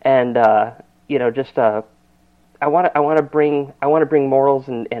 And I want to bring morals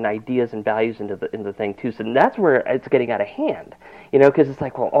and ideas and values into the thing too. So that's where it's getting out of hand, because it's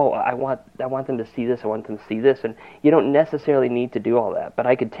like, well, I want them to see this, I want them to see this, and you don't necessarily need to do all that. But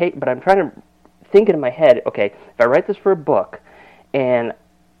I'm trying to think in my head, okay, if I write this for a book, and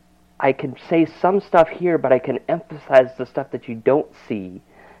I can say some stuff here, but I can emphasize the stuff that you don't see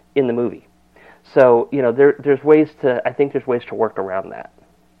in the movie. So there's ways to work around that.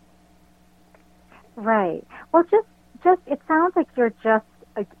 Right. Well, just it sounds like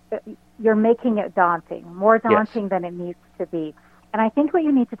you're making it daunting, more daunting than it needs to be. And I think what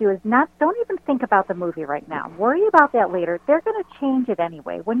you need to do is don't even think about the movie right now. Worry about that later. They're going to change it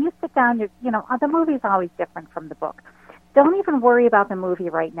anyway. When you sit down, the movie's always different from the book. Don't even worry about the movie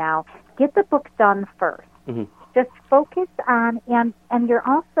right now. Get the book done first. Mm-hmm. Just focus on, and you're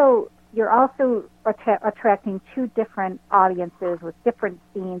also attracting two different audiences with different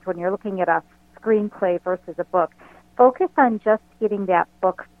scenes when you're looking at a screenplay versus a book. Focus on just getting that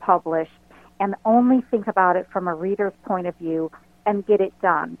book published and only think about it from a reader's point of view and get it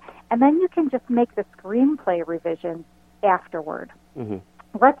done. And then you can just make the screenplay revisions afterward. Mm-hmm.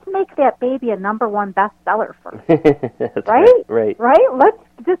 Let's make that baby a #1 bestseller first. That's right? Right? Let's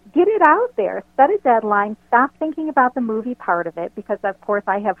just get it out there. Set a deadline. Stop thinking about the movie part of it, because of course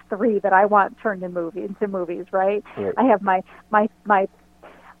I have 3 that I want turned into movies, right? I have my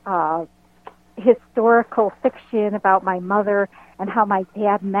historical fiction about my mother and how my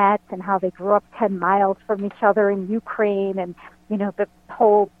dad met and how they grew up 10 miles from each other in Ukraine, and the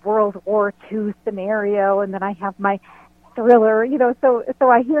whole World War II scenario. And then I have my thriller, so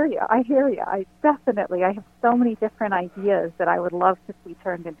I hear you. I have so many different ideas that I would love to see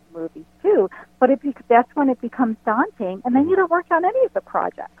turned into movies too. But that's when it becomes daunting, and then you don't work on any of the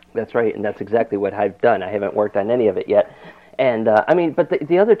projects. That's right, and that's exactly what I've done. I haven't worked on any of it yet. And but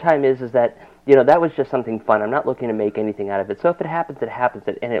the other time is that that was just something fun. I'm not looking to make anything out of it. So if it happens, it happens,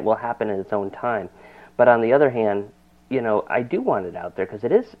 and it will happen in its own time. But on the other hand, I do want it out there because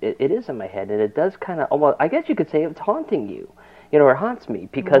it is in my head, and it does kind of, well, I guess you could say it's haunting you, or haunts me,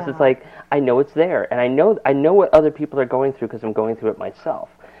 because it's like I know it's there, and I know what other people are going through because I'm going through it myself.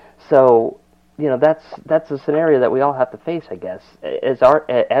 So that's a scenario that we all have to face, I guess, as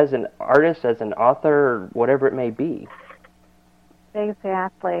an artist, as an author, or whatever it may be.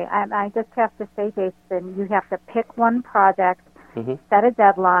 Exactly. And I just have to say, Jason, you have to pick one project, set a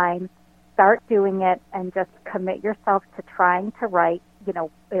deadline, start doing it, and just commit yourself to trying to write,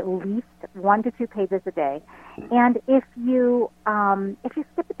 at least 1 to 2 pages a day. And if you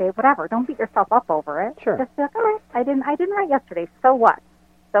skip a day, whatever, don't beat yourself up over it. Sure. Just be like, all right, I didn't write yesterday. So what?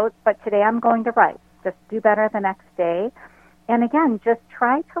 But today I'm going to write. Just do better the next day. And again, just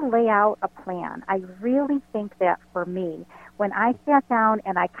try to lay out a plan. I really think that for me, when I sat down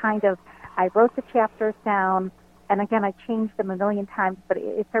and I wrote the chapters down, and again, I changed them a million times, but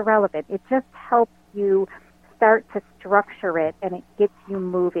it's irrelevant. It just helps you start to structure it, and it gets you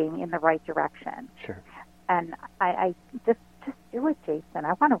moving in the right direction. Sure. And I just just do it, Jason.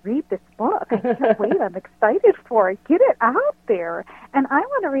 I want to read this book. I can't wait. I'm excited for it. Get it out there. And I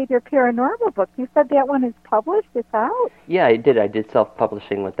want to read your paranormal book. You said that one is published. It's out. Yeah, I did. I did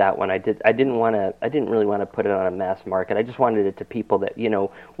self-publishing with that one. I didn't really want to put it on a mass market. I just wanted it to people that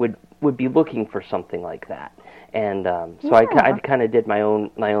would be looking for something like that. And so I kind of did my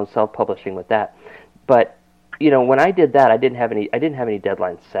own self-publishing with that. But when I did that, I didn't have any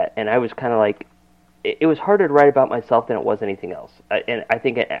deadlines set, and I was kind of like, it was harder to write about myself than it was anything else. And I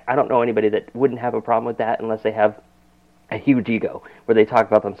think I don't know anybody that wouldn't have a problem with that unless they have a huge ego where they talk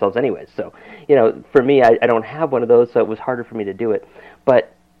about themselves anyways. So, for me, I don't have one of those, so it was harder for me to do it.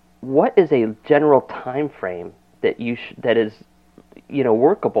 But what is a general time frame that that is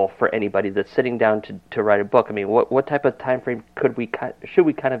workable for anybody that's sitting down to write a book? I mean, what type of time frame should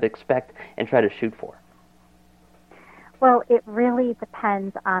we kind of expect and try to shoot for? Well, it really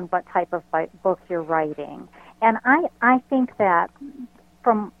depends on what type of book you're writing. And I think that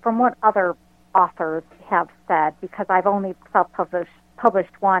from what other authors have said, because I've only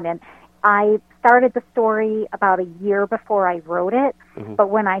self-published one, and I started the story about a year before I wrote it, but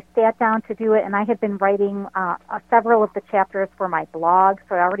when I sat down to do it, and I had been writing several of the chapters for my blog,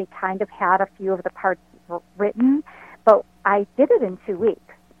 so I already kind of had a few of the parts written, but I did it in 2 weeks.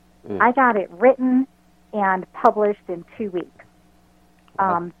 I got it written and published in 2 weeks.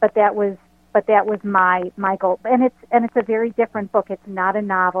 But that was my goal, and it's a very different book. It's not a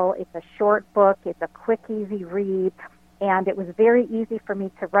novel. It's a short book. It's a quick, easy read, and it was very easy for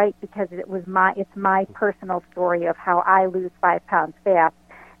me to write because it's my personal story of how I lose 5 pounds fast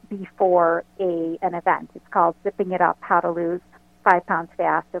before an event. It's called "Zipping It Up: How to Lose 5 Pounds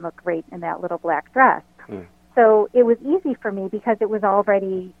Fast and Look Great in That Little Black Dress." So it was easy for me because it was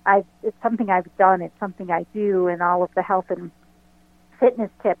already, it's something I've done, it's something I do, and all of the health and fitness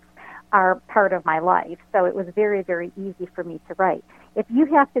tips are part of my life. So it was very, very easy for me to write. If you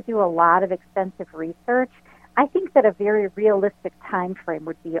have to do a lot of extensive research, I think that a very realistic time frame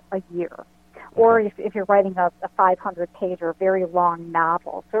would be a year. Or if you're writing a 500-page or very long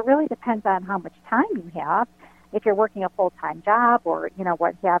novel. So it really depends on how much time you have. If you're working a full-time job or,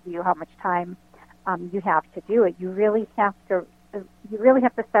 what have you, how much time you have to do it. You really have to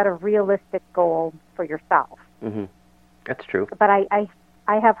set a realistic goal for yourself. That's true. But I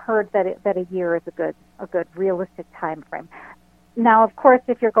have heard that a year is a good realistic time frame. Now, of course,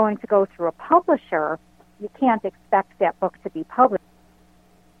 if you're going to go through a publisher, you can't expect that book to be published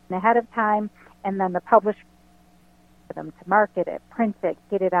ahead of time, and then the publisher for them to market it, print it,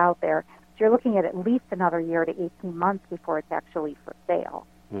 get it out there. So you're looking at least another year to 18 months before it's actually for sale.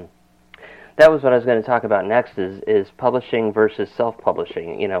 That was what I was going to talk about next is publishing versus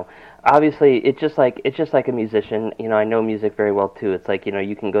self-publishing. Obviously it's just like a musician. I know music very well too. It's like,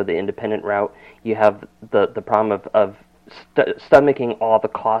 you can go the independent route. You have the problem of stomaching all the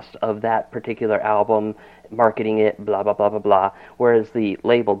cost of that particular album, marketing it, blah, blah, blah, blah, blah. Whereas the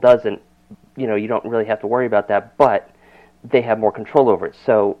label doesn't, you don't really have to worry about that, but they have more control over it.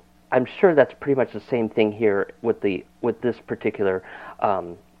 So I'm sure that's pretty much the same thing here with this particular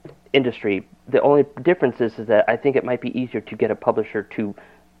industry. The only difference is that I think it might be easier to get a publisher to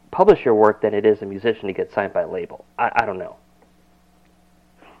publish your work than it is a musician to get signed by a label. I don't know.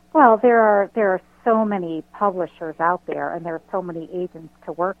 Well, there are so many publishers out there, and there are so many agents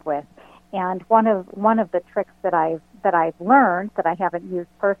to work with. And one of the tricks that I've learned that I haven't used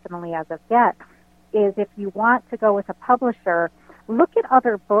personally as of yet is if you want to go with a publisher, look at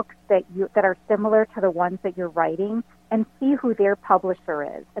other books that are similar to the ones that you're writing and see who their publisher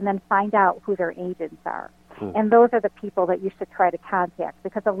is, and then find out who their agents are. And those are the people that you should try to contact,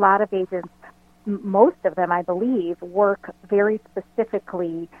 because a lot of agents, most of them, I believe, work very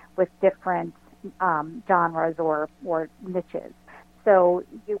specifically with different genres or niches. So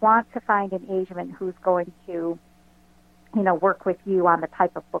you want to find an agent who's going to, work with you on the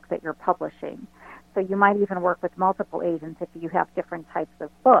type of book that you're publishing. So you might even work with multiple agents if you have different types of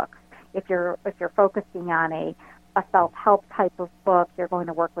books. If you're focusing on a self-help type of book, you're going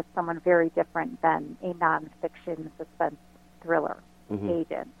to work with someone very different than a nonfiction suspense thriller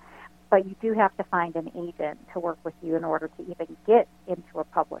agent. But you do have to find an agent to work with you in order to even get into a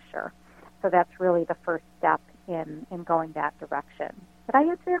publisher. So that's really the first step in going that direction. Did I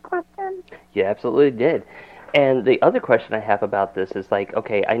answer your question? You absolutely did. And the other question I have about this is like,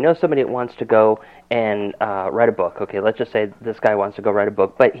 okay, I know somebody that wants to go and write a book. Okay, let's just say this guy wants to go write a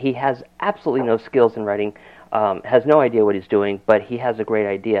book, but he has absolutely no skills in writing, has no idea what he's doing, but he has a great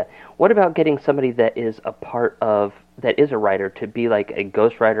idea. What about getting somebody that is a writer to be like a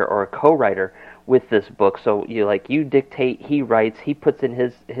ghostwriter or a co-writer with this book? So you dictate, he writes, he puts in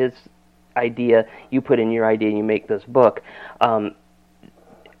his idea, you put in your idea, and you make this book.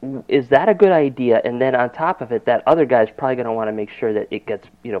 Is that a good idea? And then on top of it, that other guy's probably going to want to make sure that it gets,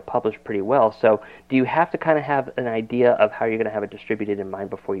 published pretty well. So do you have to kind of have an idea of how you're going to have it distributed in mind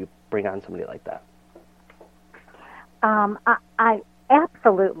before you bring on somebody like that? I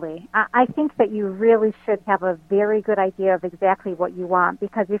absolutely. I think that you really should have a very good idea of exactly what you want,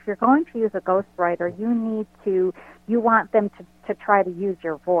 because if you're going to use a ghostwriter, you want them to try to use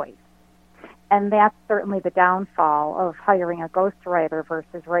your voice. And that's certainly the downfall of hiring a ghostwriter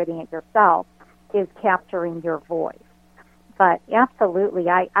versus writing it yourself, is capturing your voice. But absolutely,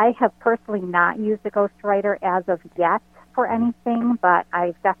 I have personally not used a ghostwriter as of yet for anything, but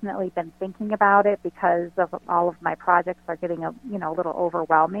I've definitely been thinking about it because of all of my projects are getting a little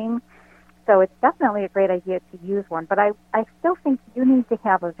overwhelming. So it's definitely a great idea to use one. But I still think you need to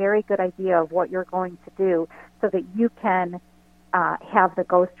have a very good idea of what you're going to do so that you can have the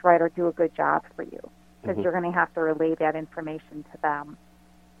ghostwriter do a good job for you, because you're going to have to relay that information to them.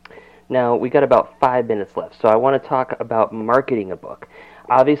 Now, we got about 5 minutes left, so I want to talk about marketing a book.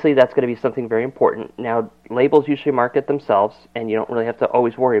 Obviously, that's going to be something very important. Now, labels usually market themselves, and you don't really have to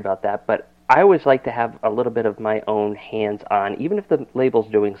always worry about that, but I always like to have a little bit of my own hands-on, even if the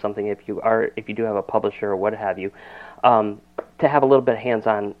label's doing something, if you do have a publisher or what have you, to have a little bit of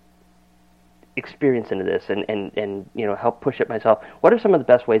hands-on experience into this and help push it myself. What are some of the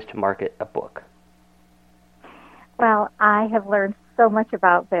best ways to market a book? Well, I have learned so much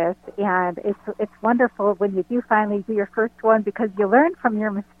about this, and it's wonderful when you do finally do your first one, because you learn from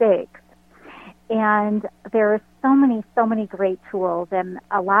your mistakes. And there are so many great tools, and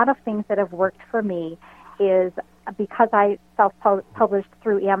a lot of things that have worked for me is because I self-published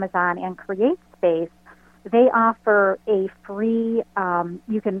through Amazon and CreateSpace. They offer a free,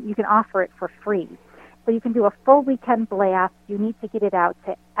 you can offer it for free. So you can do a full weekend blast. You need to get it out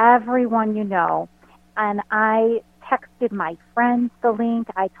to everyone you know. And I texted my friends the link.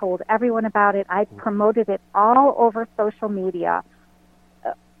 I told everyone about it. I promoted it all over social media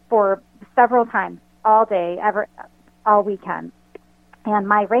for several times, all day, all weekend. And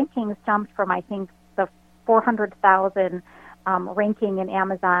my rankings jumped from, I think, the 400,000 ranking in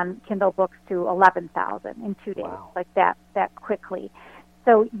Amazon Kindle books to 11,000 in 2 days, like that quickly.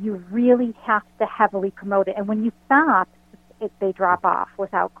 So you really have to heavily promote it. And when you stop, they drop off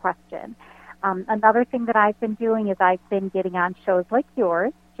without question. Another thing that I've been doing is I've been getting on shows like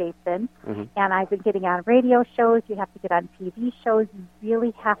yours, Jason, and I've been getting on radio shows. You have to get on TV shows. You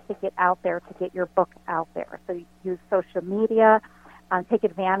really have to get out there to get your book out there. So you use social media, take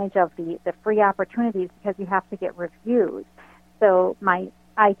advantage of the free opportunities, because you have to get reviews. So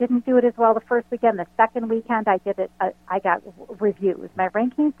I didn't do it as well the first weekend. The second weekend I did it. I got reviews. My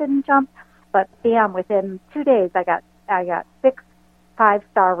rankings didn't jump, but bam! Within 2 days I got 6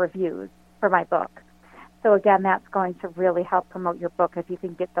 5-star reviews for my book. So again, that's going to really help promote your book if you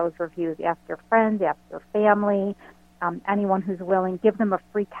can get those reviews. Ask your friends, ask your family, anyone who's willing. Give them a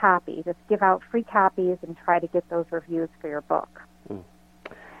free copy. Just give out free copies and try to get those reviews for your book.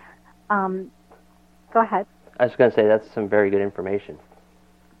 Go ahead. I was going to say that's some very good information.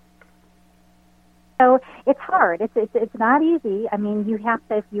 So it's hard. It's not easy. I mean, you have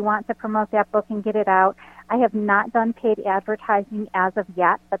to, if you want to promote that book and get it out. I have not done paid advertising as of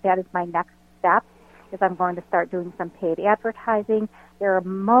yet, but that is my next step, is I'm going to start doing some paid advertising. There are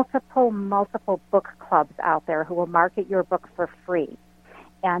multiple book clubs out there who will market your book for free.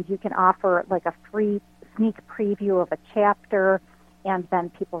 And you can offer like a free sneak preview of a chapter, and then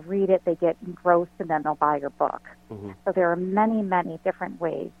people read it, they get engrossed, and then they'll buy your book. So there are many different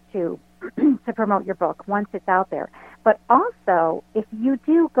ways to promote your book once it's out there. But also, if you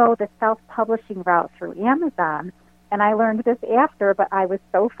do go the self-publishing route through Amazon, and I learned this after, but I was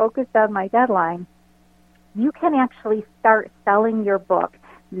so focused on my deadline, you can actually start selling your book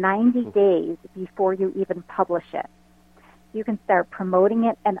 90 days before you even publish it. You can start promoting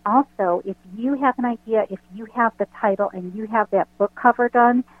it, and also, if you have an idea, if you have the title and you have that book cover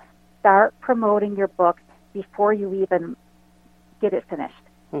done, start promoting your book before you even get it finished.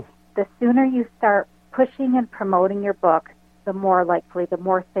 The sooner you start pushing and promoting your book, the more likely, the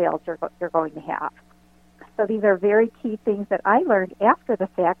more sales you're going to have. So these are very key things that I learned after the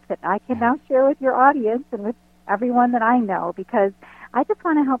fact that I can now share with your audience and with everyone that I know, because I just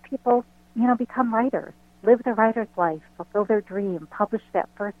want to help people, become writers, live the writer's life, fulfill their dream, publish that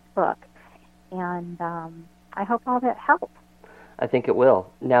first book. And I hope all that helps. I think it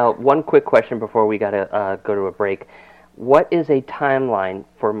will. Now, one quick question before we got to go to a break. What is a timeline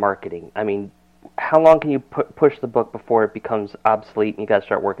for marketing? I mean, how long can you push the book before it becomes obsolete and you got to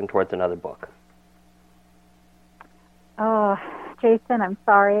start working towards another book? Oh, Jason, I'm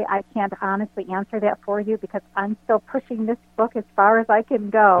sorry. I can't honestly answer that for you because I'm still pushing this book as far as I can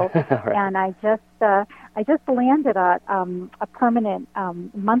go. Right. And I just landed a permanent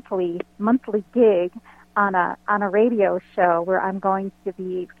monthly gig on a radio show where I'm going to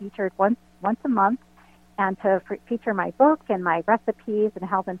be featured once a month, and to feature my book and my recipes and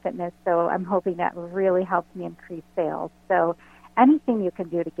health and fitness. So I'm hoping that really helps me increase sales. So anything you can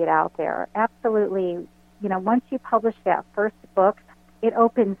do to get out there, absolutely. You know, once you publish that first book, it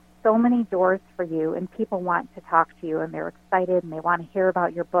opens so many doors for you, and people want to talk to you, and they're excited, and they want to hear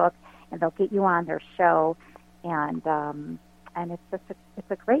about your book, and they'll get you on their show, and it's just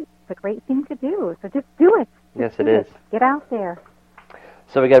it's a great thing to do. So just do it. Yes, it is. Get out there.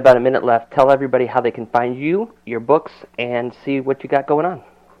 So we got about a minute left. Tell everybody how they can find you, your books, and see what you got going on.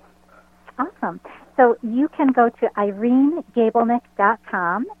 Awesome. So you can go to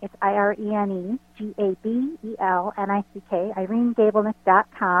IreneGabelnick.com. It's IreneGabelnick,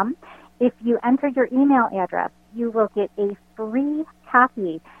 IreneGabelnick.com. If you enter your email address, you will get a free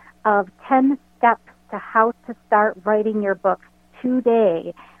copy of 10 steps to how to start writing your book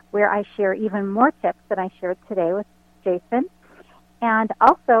today, where I share even more tips than I shared today with Jason. And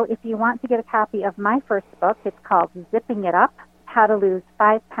also, if you want to get a copy of my first book, it's called Zipping It Up, How to Lose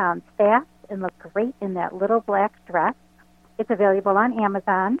 5 Pounds Fast and Look Great in That Little Black Dress. It's available on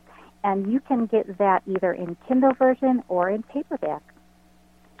Amazon, and you can get that either in Kindle version or in paperback.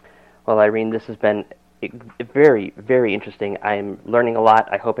 Well, Irene, this has been very, very interesting. I'm learning a lot.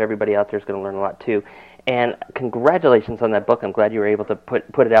 I hope everybody out there is going to learn a lot, too. And congratulations on that book. I'm glad you were able to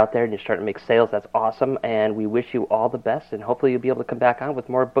put it out there and you're starting to make sales. That's awesome. And we wish you all the best. And hopefully you'll be able to come back on with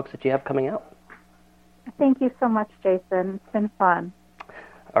more books that you have coming out. Thank you so much, Jason. It's been fun.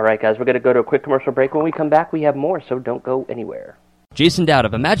 All right, guys, we're going to go to a quick commercial break. When we come back, we have more, so don't go anywhere. Jason Dowd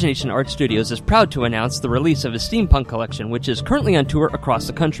of Imagination Art Studios is proud to announce the release of his steampunk collection, which is currently on tour across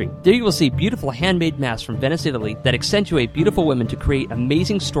the country. There you will see beautiful handmade masks from Venice, Italy that accentuate beautiful women to create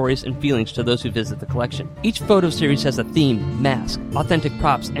amazing stories and feelings to those who visit the collection. Each photo series has a theme, mask, authentic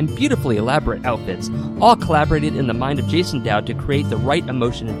props, and beautifully elaborate outfits, all collaborated in the mind of Jason Dowd to create the right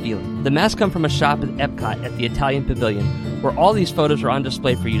emotion and feeling. The masks come from a shop at Epcot at the Italian Pavilion, where all these photos are on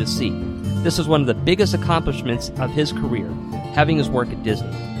display for you to see. This is one of the biggest accomplishments of his career, having his work at Disney.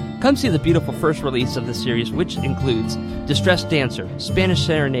 Come see the beautiful first release of the series, which includes Distressed Dancer, Spanish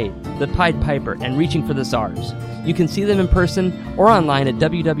Serenade, The Pied Piper, and Reaching for the Stars. You can see them in person or online at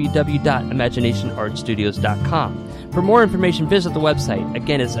www.imaginationartstudios.com. For more information, visit the website.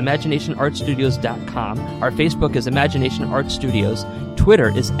 Again, it's imaginationartstudios.com. Our Facebook is Imagination Art Studios,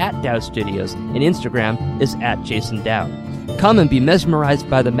 Twitter is @Dowd Studios, and Instagram is @JasonDowd. Come and be mesmerized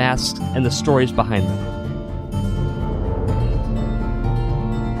by the masks and the stories behind them.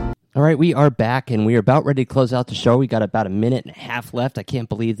 All right, we are back, and we are about ready to close out the show. We got about a minute and a half left. I can't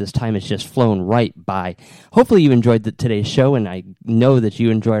believe this time has just flown right by. Hopefully you enjoyed today's show, and I know that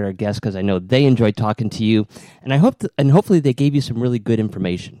you enjoyed our guests because I know they enjoyed talking to you. And hopefully they gave you some really good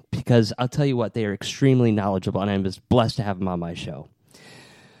information, because I'll tell you what, they are extremely knowledgeable, and I'm just blessed to have them on my show.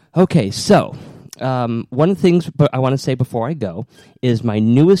 Okay, so one of the things I want to say before I go is my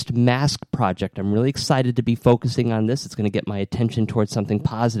newest mask project. I'm really excited to be focusing on this. It's going to get my attention towards something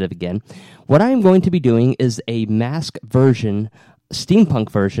positive again. What I'm going to be doing is a mask version, steampunk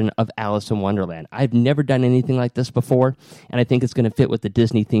version of Alice in Wonderland. I've never done anything like this before, and I think it's going to fit with the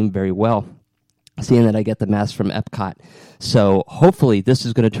Disney theme very well, seeing that I get the mask from Epcot. So hopefully this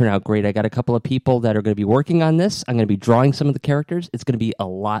is going to turn out great. I got a couple of people that are going to be working on this. I'm going to be drawing some of the characters. It's going to be a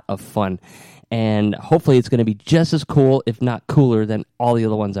lot of fun. And hopefully it's going to be just as cool, if not cooler, than all the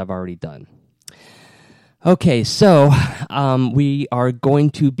other ones I've already done. Okay, so we are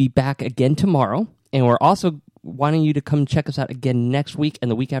going to be back again tomorrow. And we're also wanting you to come check us out again next week,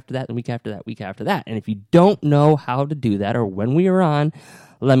 and the week after that, and the week after that, week after that. And if you don't know how to do that or when we are on,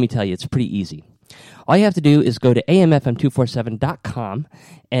 let me tell you, it's pretty easy. All you have to do is go to amfm247.com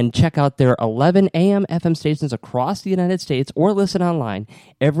and check out their 11 AM FM stations across the United States, or listen online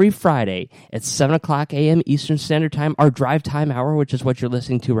every Friday at 7 o'clock a.m. Eastern Standard Time, our drive time hour, which is what you're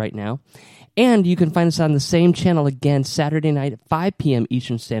listening to right now. And you can find us on the same channel again Saturday night at 5 p.m.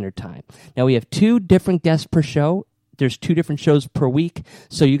 Eastern Standard Time. Now, we have 2 different guests per show. There's 2 different shows per week,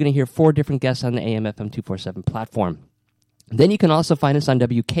 so you're going to hear 4 different guests on the AM/FM 247 platform. Then you can also find us on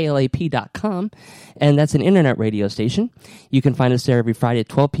WKLAP.com, and that's an internet radio station. You can find us there every Friday at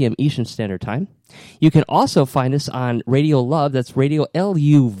 12 p.m. Eastern Standard Time. You can also find us on Radio Love. That's radioluv.com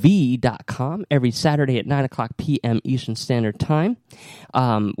every Saturday at 9 o'clock p.m. Eastern Standard Time.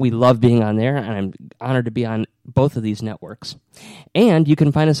 We love being on there, and I'm honored to be on both of these networks. And you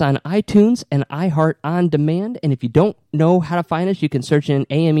can find us on iTunes and iHeart On Demand. And if you don't know how to find us, you can search in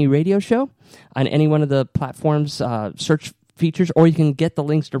AME Radio Show on any one of the platforms, search features, or you can get the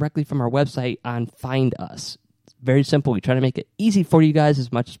links directly from our website on Find Us. It's very simple. We try to make it easy for you guys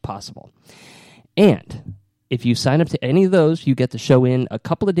as much as possible. And if you sign up to any of those, you get the show in a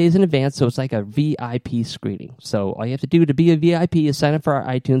couple of days in advance, so it's like a VIP screening. So all you have to do to be a VIP is sign up for our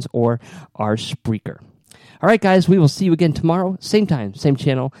iTunes or our Spreaker. All right, guys, we will see you again tomorrow. Same time, same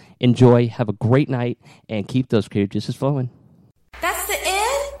channel. Enjoy, have a great night, and keep those creative juices flowing. That's the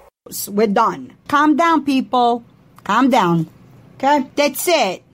end? We're done. Calm down, people. Calm down. Okay? That's it.